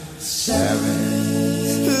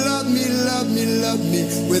 7, love me, love me, love me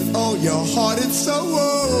with all your heart and soul.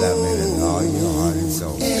 Love me with all your heart and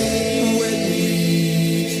soul. 8, when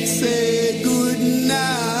we say good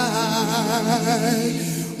night,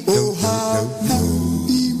 oh how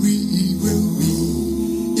happy we will be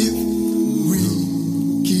if we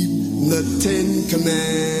keep the 10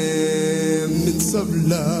 commandments of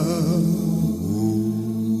love.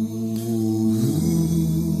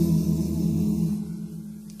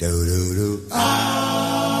 Do-do-do.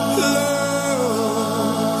 Love,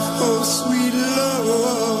 oh sweet love,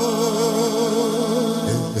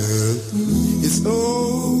 it's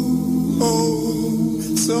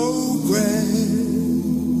so grand.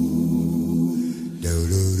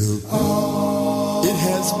 Do-do-do. It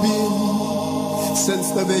has been since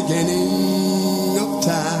the beginning of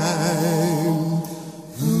time,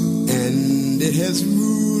 and it has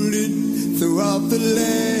ruled it throughout the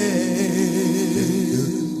land.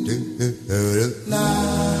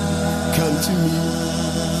 Come to me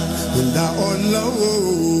when thou art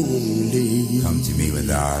lonely. Come to me when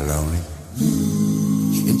thou art lonely.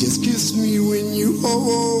 And just kiss me when you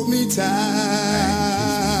hold me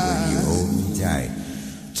tight. When you hold me tight.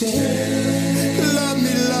 10, love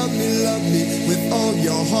me, love me, love me with all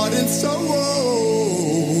your heart and soul.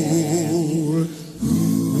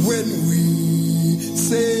 When we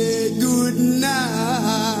say good night,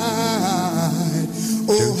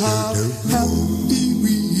 oh how happy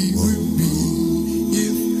we will be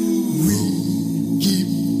if we keep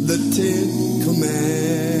the 10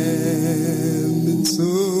 commandments. Oh.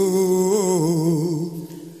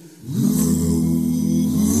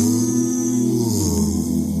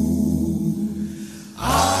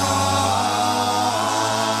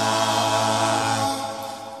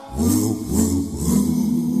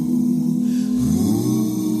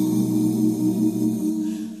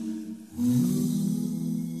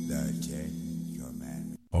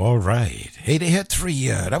 All right. Hey, they had 3,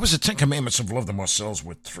 that was the 10 Commandments of Love, the Marcells,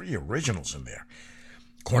 with 3 originals in there.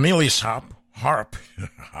 Cornelius Harp, oh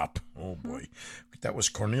boy. That was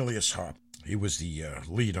Cornelius Harp. He was the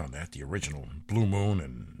lead on that, the original Blue Moon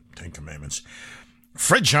and 10 Commandments.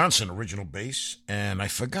 Fred Johnson, original bass, and I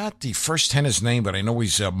forgot the first tenor's name, but I know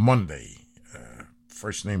he's Monday.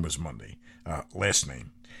 First name was Monday, last name.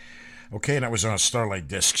 Okay, and that was on Starlight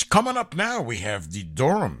Discs. Coming up now, we have the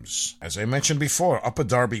Durhams, as I mentioned before, Upper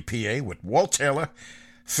Darby, PA, with Walt Taylor,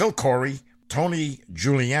 Phil Corey, Tony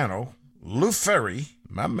Giuliano, Lou Ferry,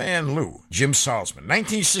 my man Lou, Jim Salzman.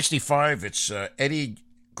 1965, it's Eddie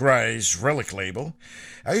Gry's Relic label.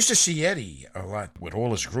 I used to see Eddie a lot with all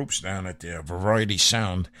his groups down at the Variety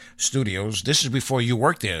Sound Studios. This is before you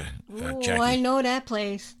worked there, Jackie. Oh, I know that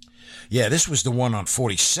place. Yeah, this was the one on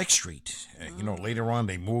 46th Street. Later on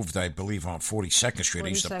they moved, I believe, on 42nd Street. I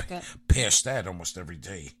used to pass that almost every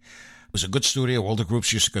day. It was a good studio. All the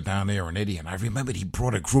groups used to go down there, and Eddie. And I remembered he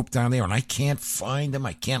brought a group down there, and I can't find them.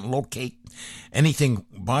 I can't locate anything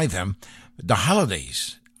by them. The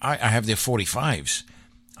Holidays, I have their 45s.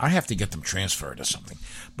 I have to get them transferred or something.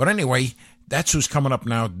 But anyway, that's who's coming up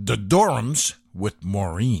now. The Durhams with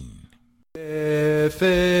Maureen. If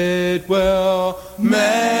it will make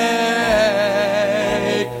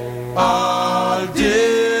a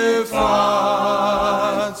difference,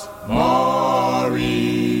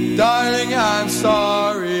 Maureen, darling, I'm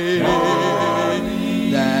sorry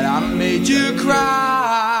that I made you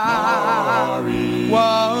cry. Maureen,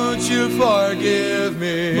 won't you forgive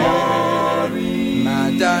me? Maureen,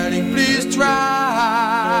 my darling, please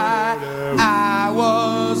try. I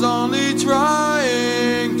was only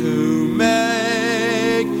trying to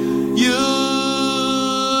make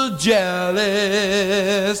you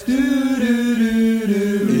jealous. If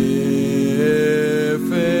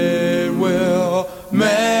it will make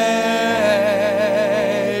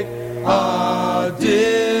a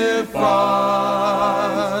difference,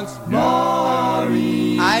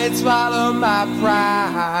 Maureen, I'd swallow my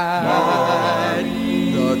pride.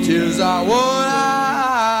 The tears I would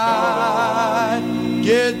hide,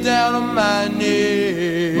 get down on my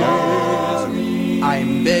knees.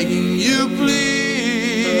 I'm begging you,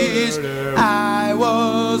 please. I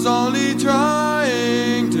was only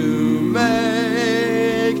trying to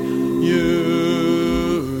make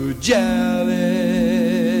you jealous.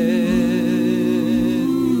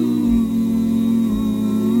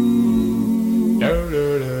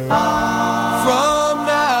 From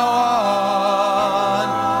now on,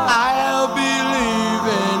 I'll believe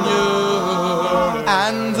in you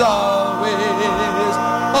and always,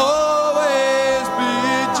 always be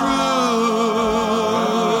true.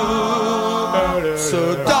 So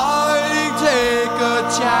darling, take a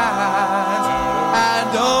chance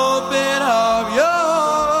and open up your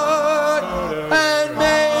heart, and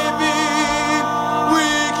maybe we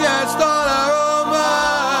can start our romance.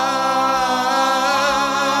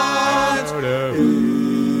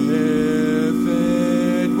 If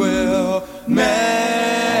it will make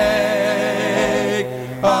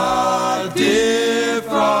a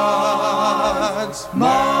difference,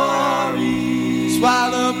 Maureen,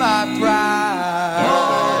 swallow my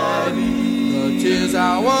pride. The tears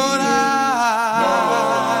I won't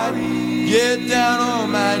hide, get down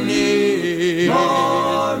on my knees.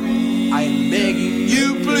 I'm begging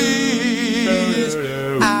you, please.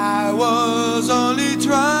 I was only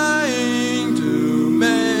trying to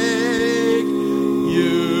make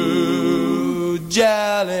you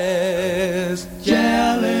jealous,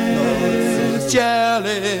 jealous,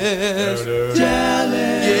 jealous,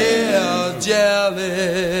 jealous, yeah,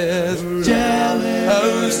 jealous, jealous,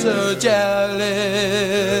 oh so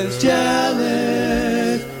jealous,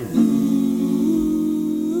 jealous.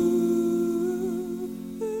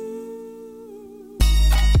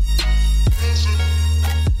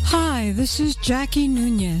 Hi, this is Jackie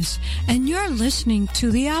Nunez, and you're listening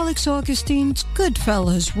to the Alex Augustine's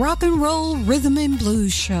Goodfellas Rock and Roll Rhythm and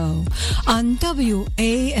Blues Show on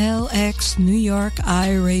WALX New York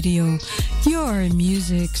I Radio, your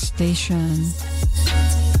music station.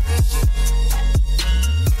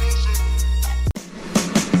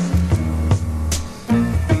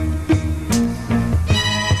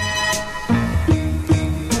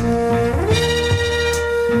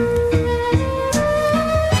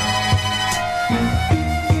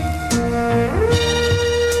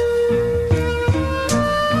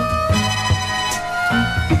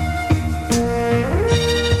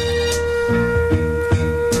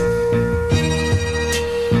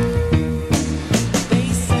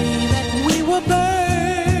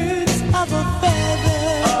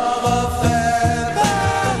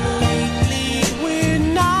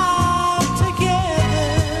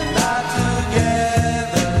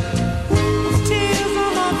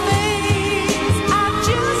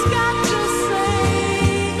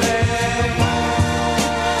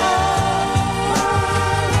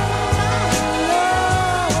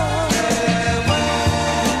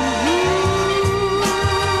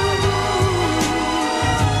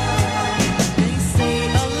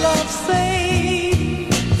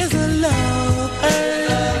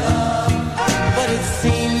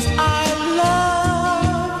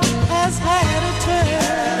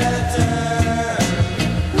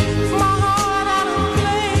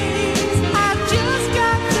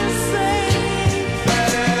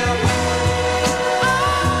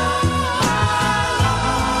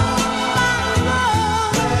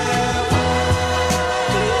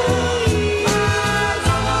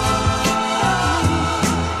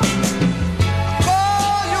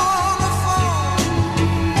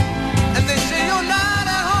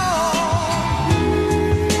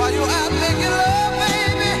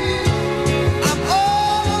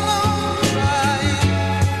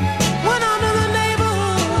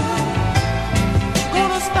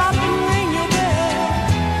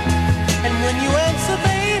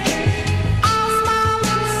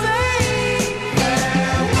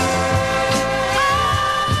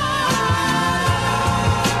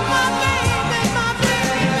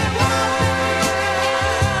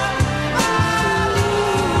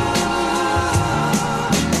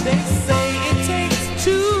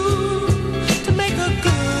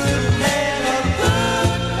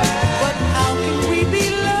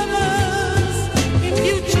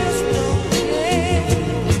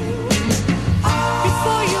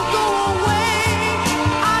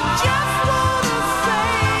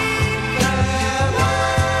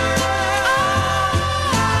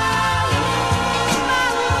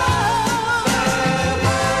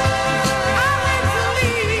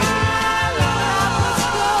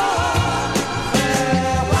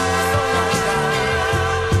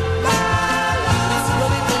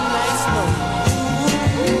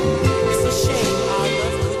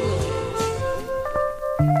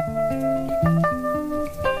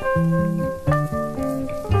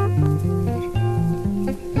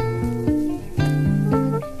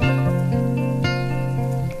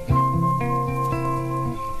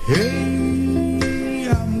 Hey,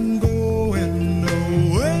 I'm going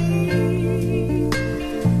away,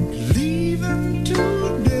 leaving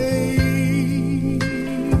today.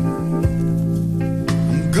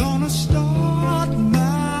 I'm gonna start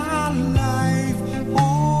my life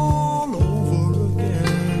all over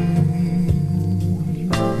again.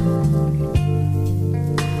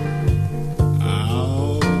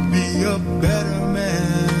 I'll be a better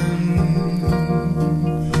man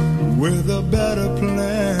with a better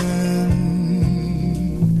plan.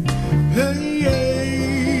 Hey,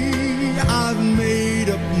 hey, I've made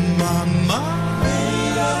up my mind.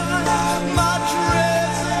 My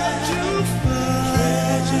treasures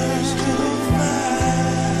to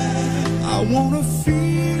find. I wanna fill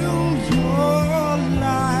your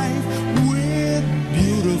life with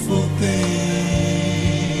beautiful things.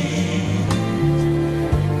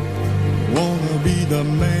 Wanna be the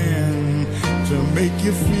man to make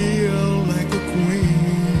you feel like a queen.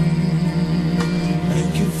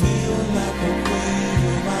 Make you feel like a queen.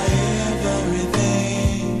 You're my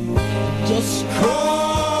everything. Just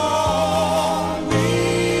call me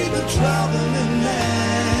the traveling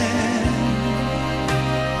man.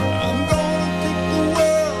 I'm gonna take the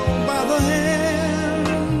world by the hand.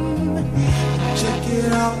 Check it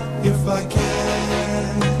out if I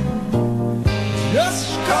can. Just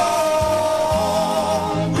call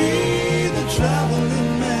me the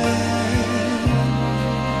traveling man.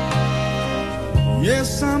 Yes,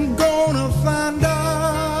 I'm gonna find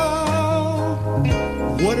out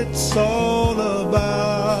what it's all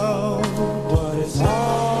about. What it's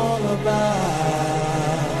all about.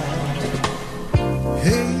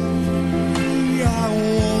 Hey, I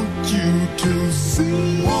want you to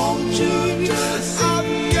see. Want you to see.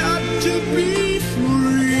 I've got to be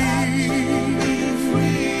free.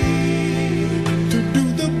 To do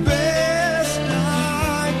the best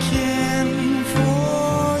I can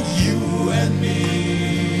for you and me.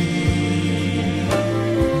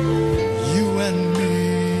 You and me.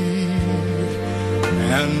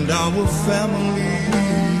 And our family.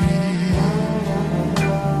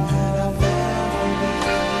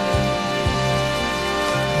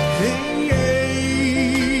 Hey,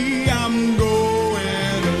 hey, I'm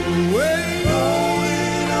going away.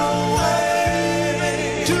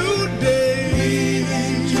 Today.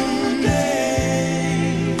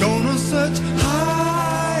 Gonna search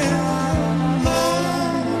high and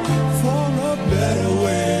low for a better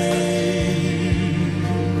way.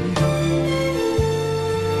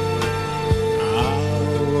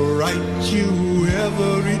 I'll write you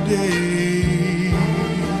every day.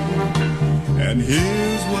 And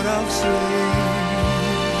here's what I'll say.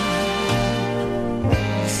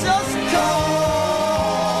 Just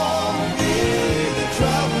call me the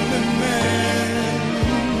traveling man.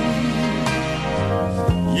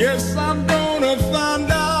 Yes, I'm gonna find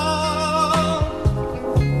out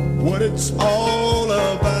what it's all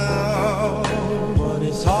about. What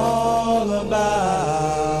it's all about.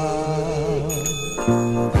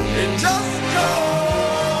 Just call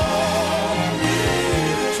me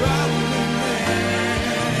the traveling man.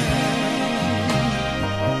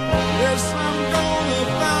 Yes, I'm gonna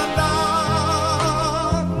find out.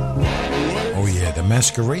 Oh, yeah, the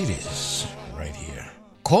Masqueraders right here.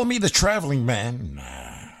 Call Me the Traveling Man.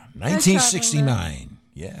 1969.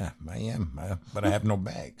 Yeah, I am, but I have no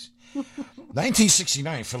bags.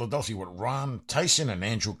 1969, Philadelphia with Ron Tyson and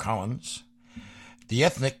Andrew Collins. The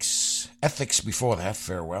Ethics before that,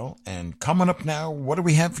 Farewell. And coming up now, what do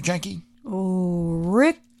we have for Jackie? Oh,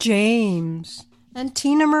 Rick James and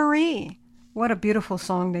Tina Marie. What a beautiful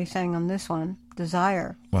song they sang on this one,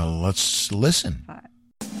 Desire. Well, let's listen.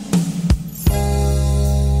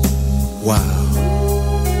 Wow.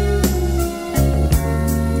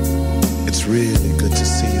 It's really good to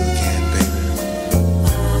see you again, baby.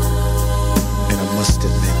 And I must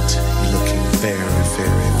admit, you're looking very,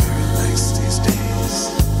 very, very nice these days.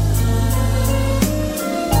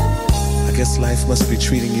 I guess life must be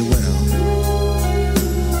treating you well.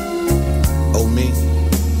 Oh, me?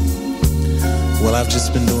 Well, I've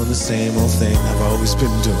just been doing the same old thing I've always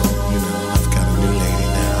been doing. You know, I've got a new lady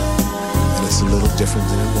now. And it's a little different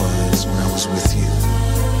than it was when I was with you.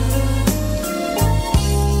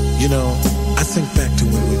 You know, I think back to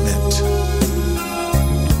when we met.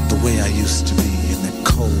 The way I used to be and that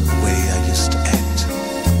cold way I used to act.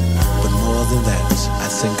 But more than that, I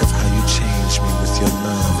think of how you changed me with your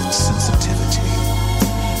love and sensitivity.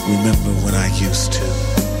 Remember when I used to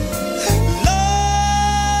love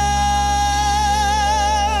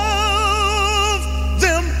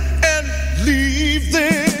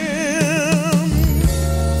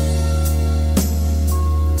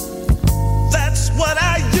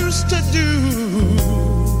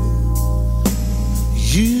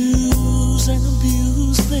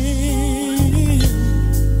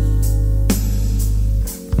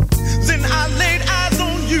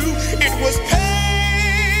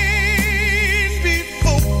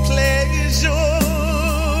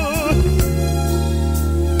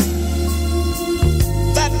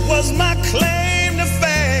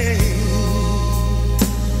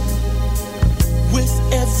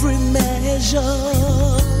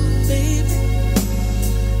pleasure, baby.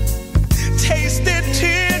 Tasted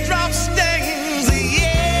teardrop stains,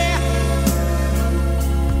 yeah.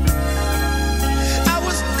 I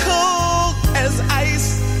was cold as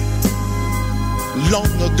ice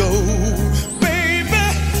long ago, baby,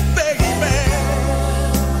 baby.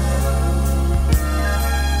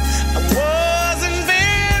 I wasn't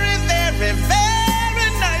very, very, very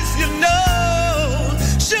nice, you know.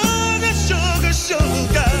 Sugar, sugar,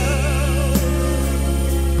 sugar.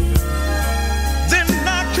 Then I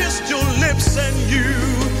kissed your lips and you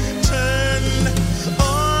turned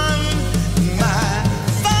on my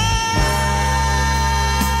fire,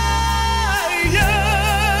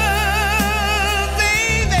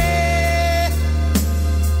 baby.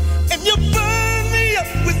 And you burned me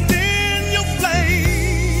up within your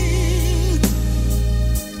flame.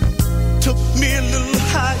 Took me a little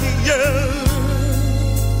higher.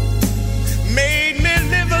 Made me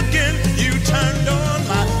live again. You turned on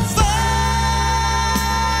my fire,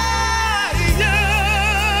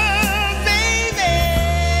 baby.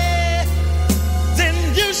 Then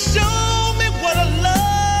you showed me what a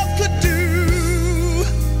love could do.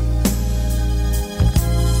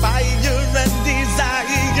 Fire and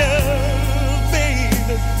desire,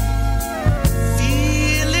 baby.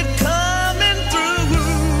 Feel it coming through.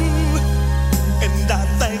 And I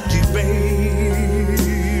thank you,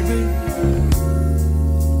 baby.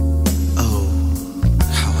 Oh,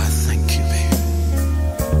 how I thank you, baby.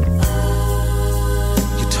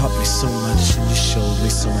 You taught me so much and you showed me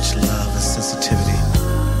so much love and sensitivity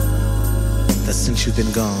that since you've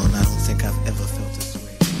been gone, I don't think I've ever felt this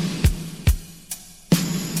way.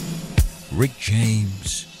 Rick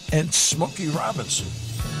James and Smokey Robinson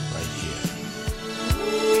right here.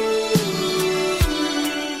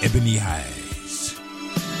 Ebony Eyes.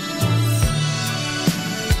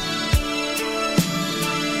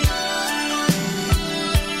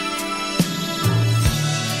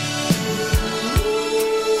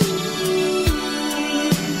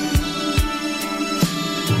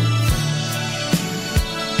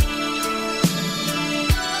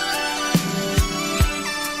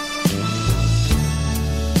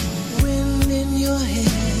 Wind in your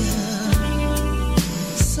hair,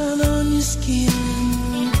 sun on your skin.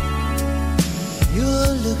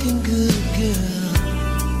 You're looking good, girl,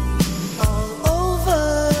 all over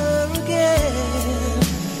again.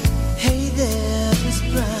 Hey there, Miss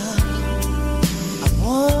Brown, I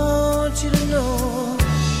want you to know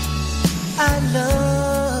I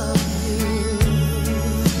love you.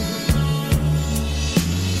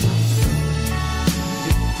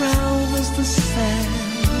 You're brown as the sand,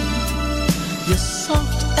 you're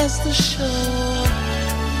soft as the shore.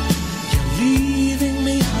 You're leaving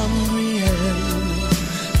me hungry and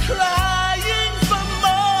crying for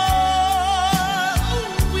more. Oh,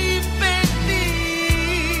 weeping me,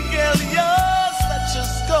 girl, you're such a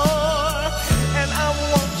score. And I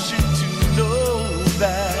want you to know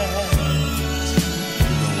that. You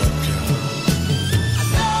know what, girl? I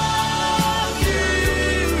love you.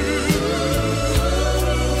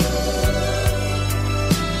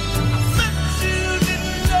 I bet you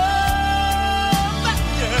didn't know that,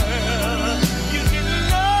 girl. You didn't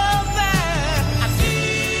know that. I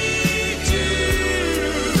need you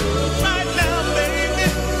right now, baby.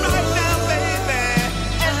 Right now, baby.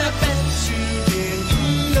 And I bet you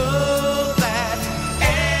didn't know that.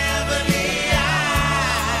 Ebony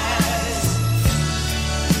eyes.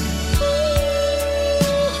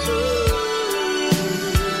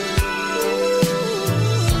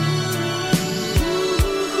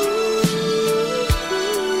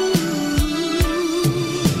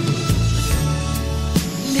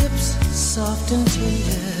 Lips soft and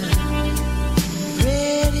tender,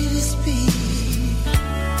 ready to speak.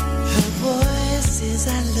 Her voice says, I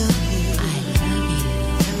love you. I love you.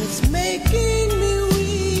 And it's making me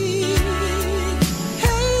weak.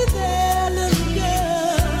 Hey there, little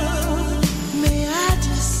girl. May I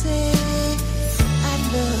just say, I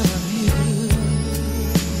love you.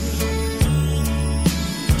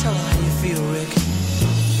 Tell her how you feel, Rick.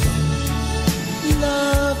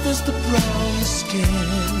 Love is the brown skin,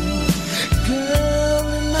 girl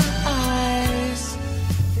in my eyes.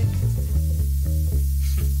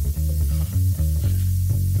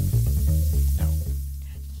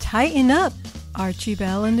 Tighten up, Archie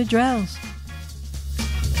Bell and the Drells.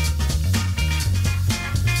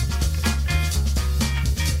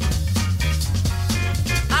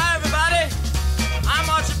 Hi, everybody. I'm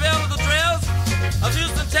Archie Bell of the Drells of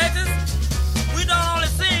Houston, Texas. We don't only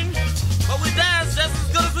sing, but we dance just as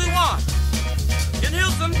good as we want. In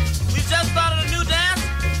Houston, we just started a new dance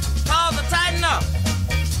called the Tighten Up.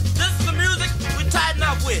 This is the music we tighten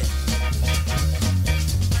up with.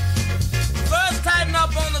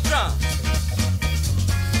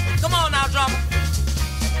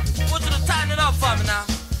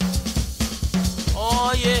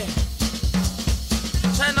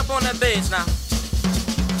 on that bass now.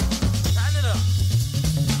 Tighten it up.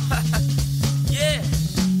 Yeah.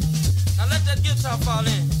 Now let that guitar fall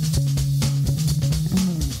in.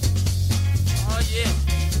 Oh yeah.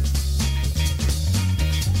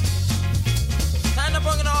 Tighten up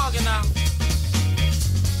on the organ now.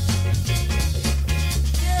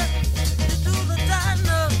 Yeah, you do the tighten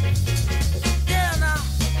up. Yeah now.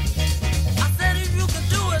 I said if you can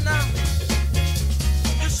do it now,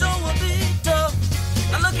 you sure will be tough.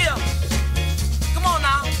 Now look here. Come on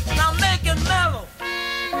now. Now make it mellow.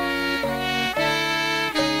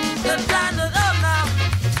 Then tighten it up now.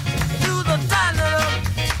 Do the tighten it up.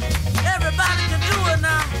 Everybody can do it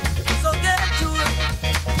now. So get to it.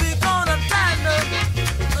 We gonna tighten up.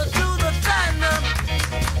 Do the tighten up.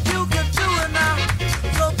 You can do it now.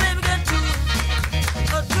 So baby get to it.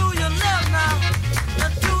 Do your left now.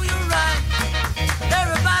 And do your right.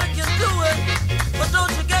 Everybody can do it. But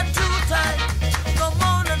don't you get too tight. Come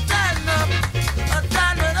on and tighten up.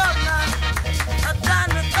 Tighten it up now.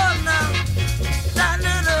 Tighten it up now. Tighten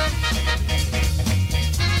it up.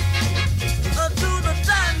 Do the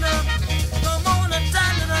tighten up. Come on and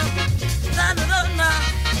tighten it up. Tighten it up now.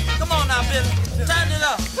 Come on now, Billy. Tighten it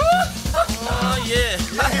up. Oh yeah.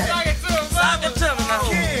 Sock it to me now.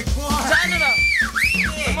 Tighten it up.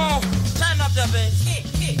 Come on. Tighten up that bass.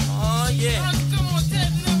 Oh yeah.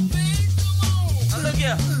 Now look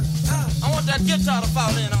here. I want that guitar to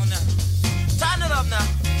fall in on that. Tighten it up now.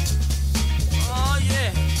 Oh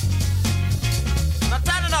yeah. Now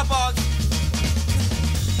tighten it up, Aug.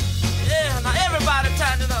 Yeah, now everybody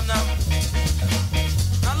tighten it up now.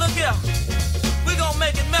 Now look here. We gonna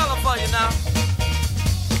make it mellow for you now.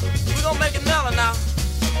 We gonna make it mellow now.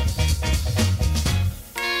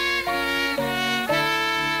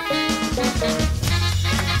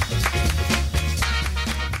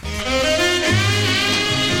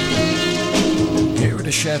 Here are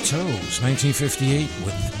the Chateaus, 1958,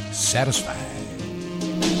 with Satisfied.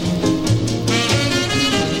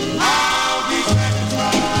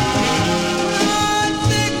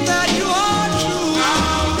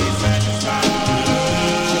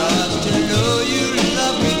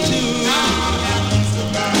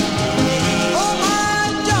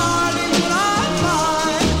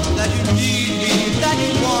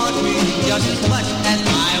 Just as much as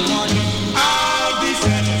I want you. I'll be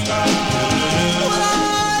satisfied. Well,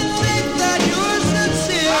 I think that you're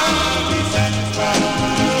sincere. I'll be satisfied.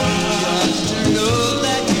 Just to know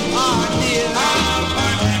that you are near. I'll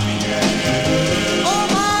find happiness. Oh,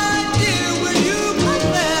 my dear, will you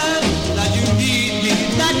confess that you need me,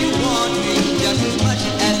 that you want me just as much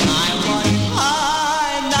as I want you?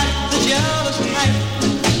 I'm not the jealous type.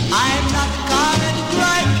 I'm not the kind to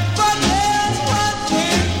cry, but there's one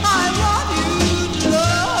thing I want you to know.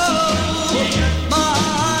 My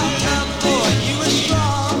love for you is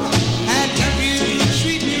strong, and if you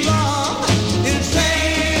treat me wrong, it'll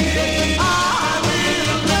say I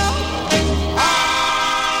will know.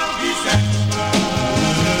 I'll be satisfied.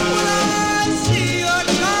 When I see your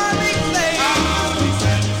charming face, I'll be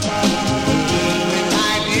satisfied. When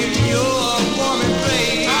I'm in your warm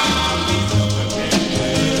embrace, I'll be so content.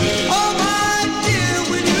 Oh, my dear,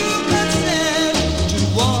 will you consent to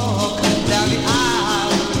walk down the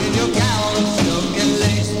aisle in your gown of silk and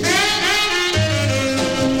lace?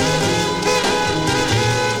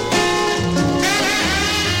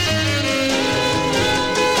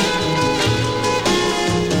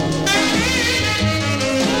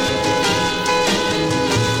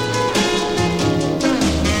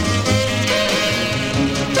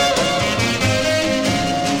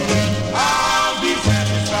 I'll be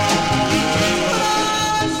satisfied. When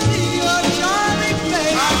I see your charming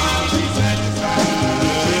face, I'll be satisfied.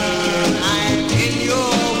 I'm in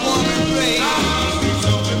your warm embrace, I'll be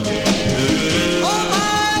so content. Oh,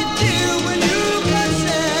 my dear, will you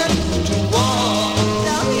consent to walk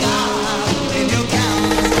down the aisle in your gown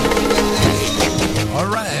of silk and lace? All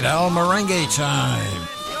right, Al Merengue time.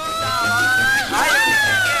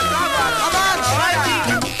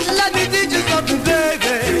 Let me teach you something,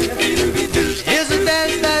 baby. Here's a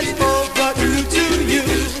dance that's spoken to you.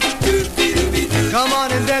 Come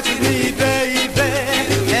on and dance with me, baby,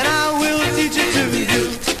 and I will teach it to you.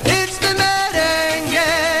 It's the merengue.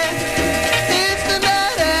 It's the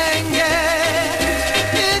merengue.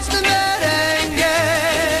 It's the merengue.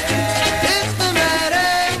 It's the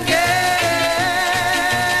merengue.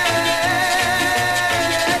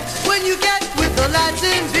 When you get with the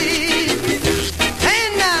Latin beat, hey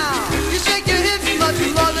now, you shake your hips much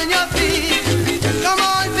more than your feet. Come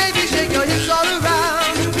on, baby, shake your hips all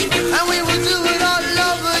around, and we will do it all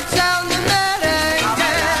over town tonight.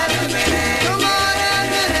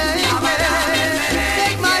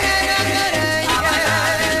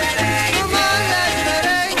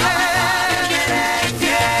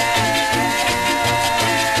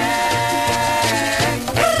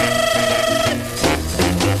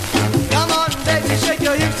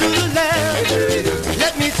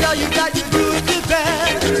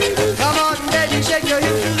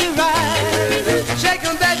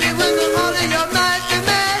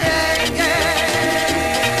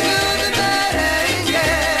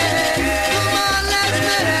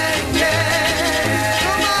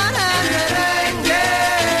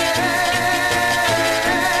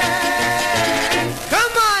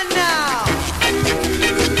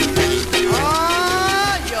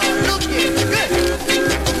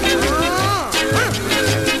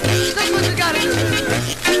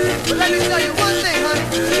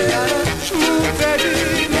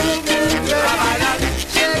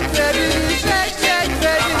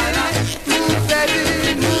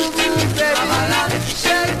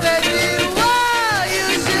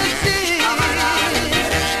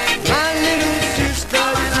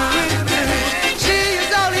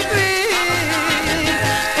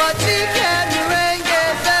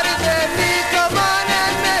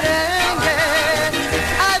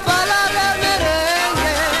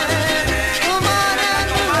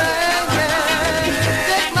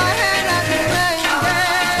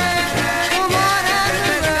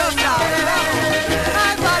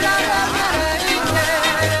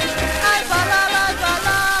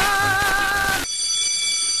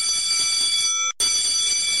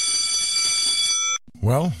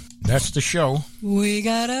 That's the show. We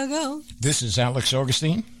gotta go. This is Alex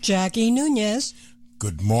Augustine. Jackie Nunez.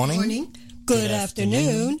 Good morning. Good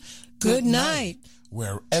afternoon. Good night.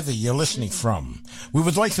 Wherever you're listening from. We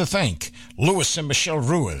would like to thank Louis and Michelle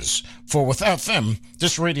Ruiz, for without them,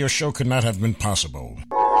 this radio show could not have been possible.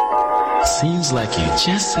 Seems like you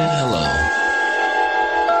just said hello.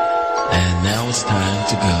 And now it's time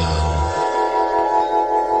to go.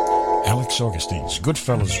 Alex Augustine's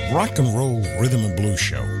Goodfellas Rock and Roll Rhythm and Blues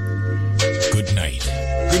Show. Good night.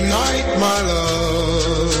 Good night, my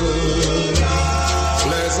love.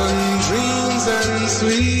 Pleasant dreams and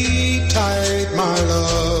sleep tight, my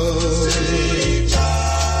love.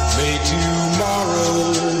 May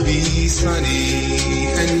tomorrow be sunny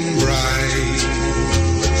and bright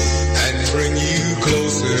and bring you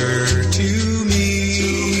closer to me.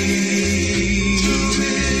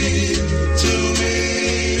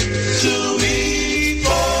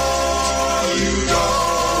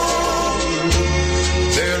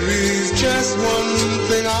 Just one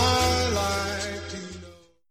thing I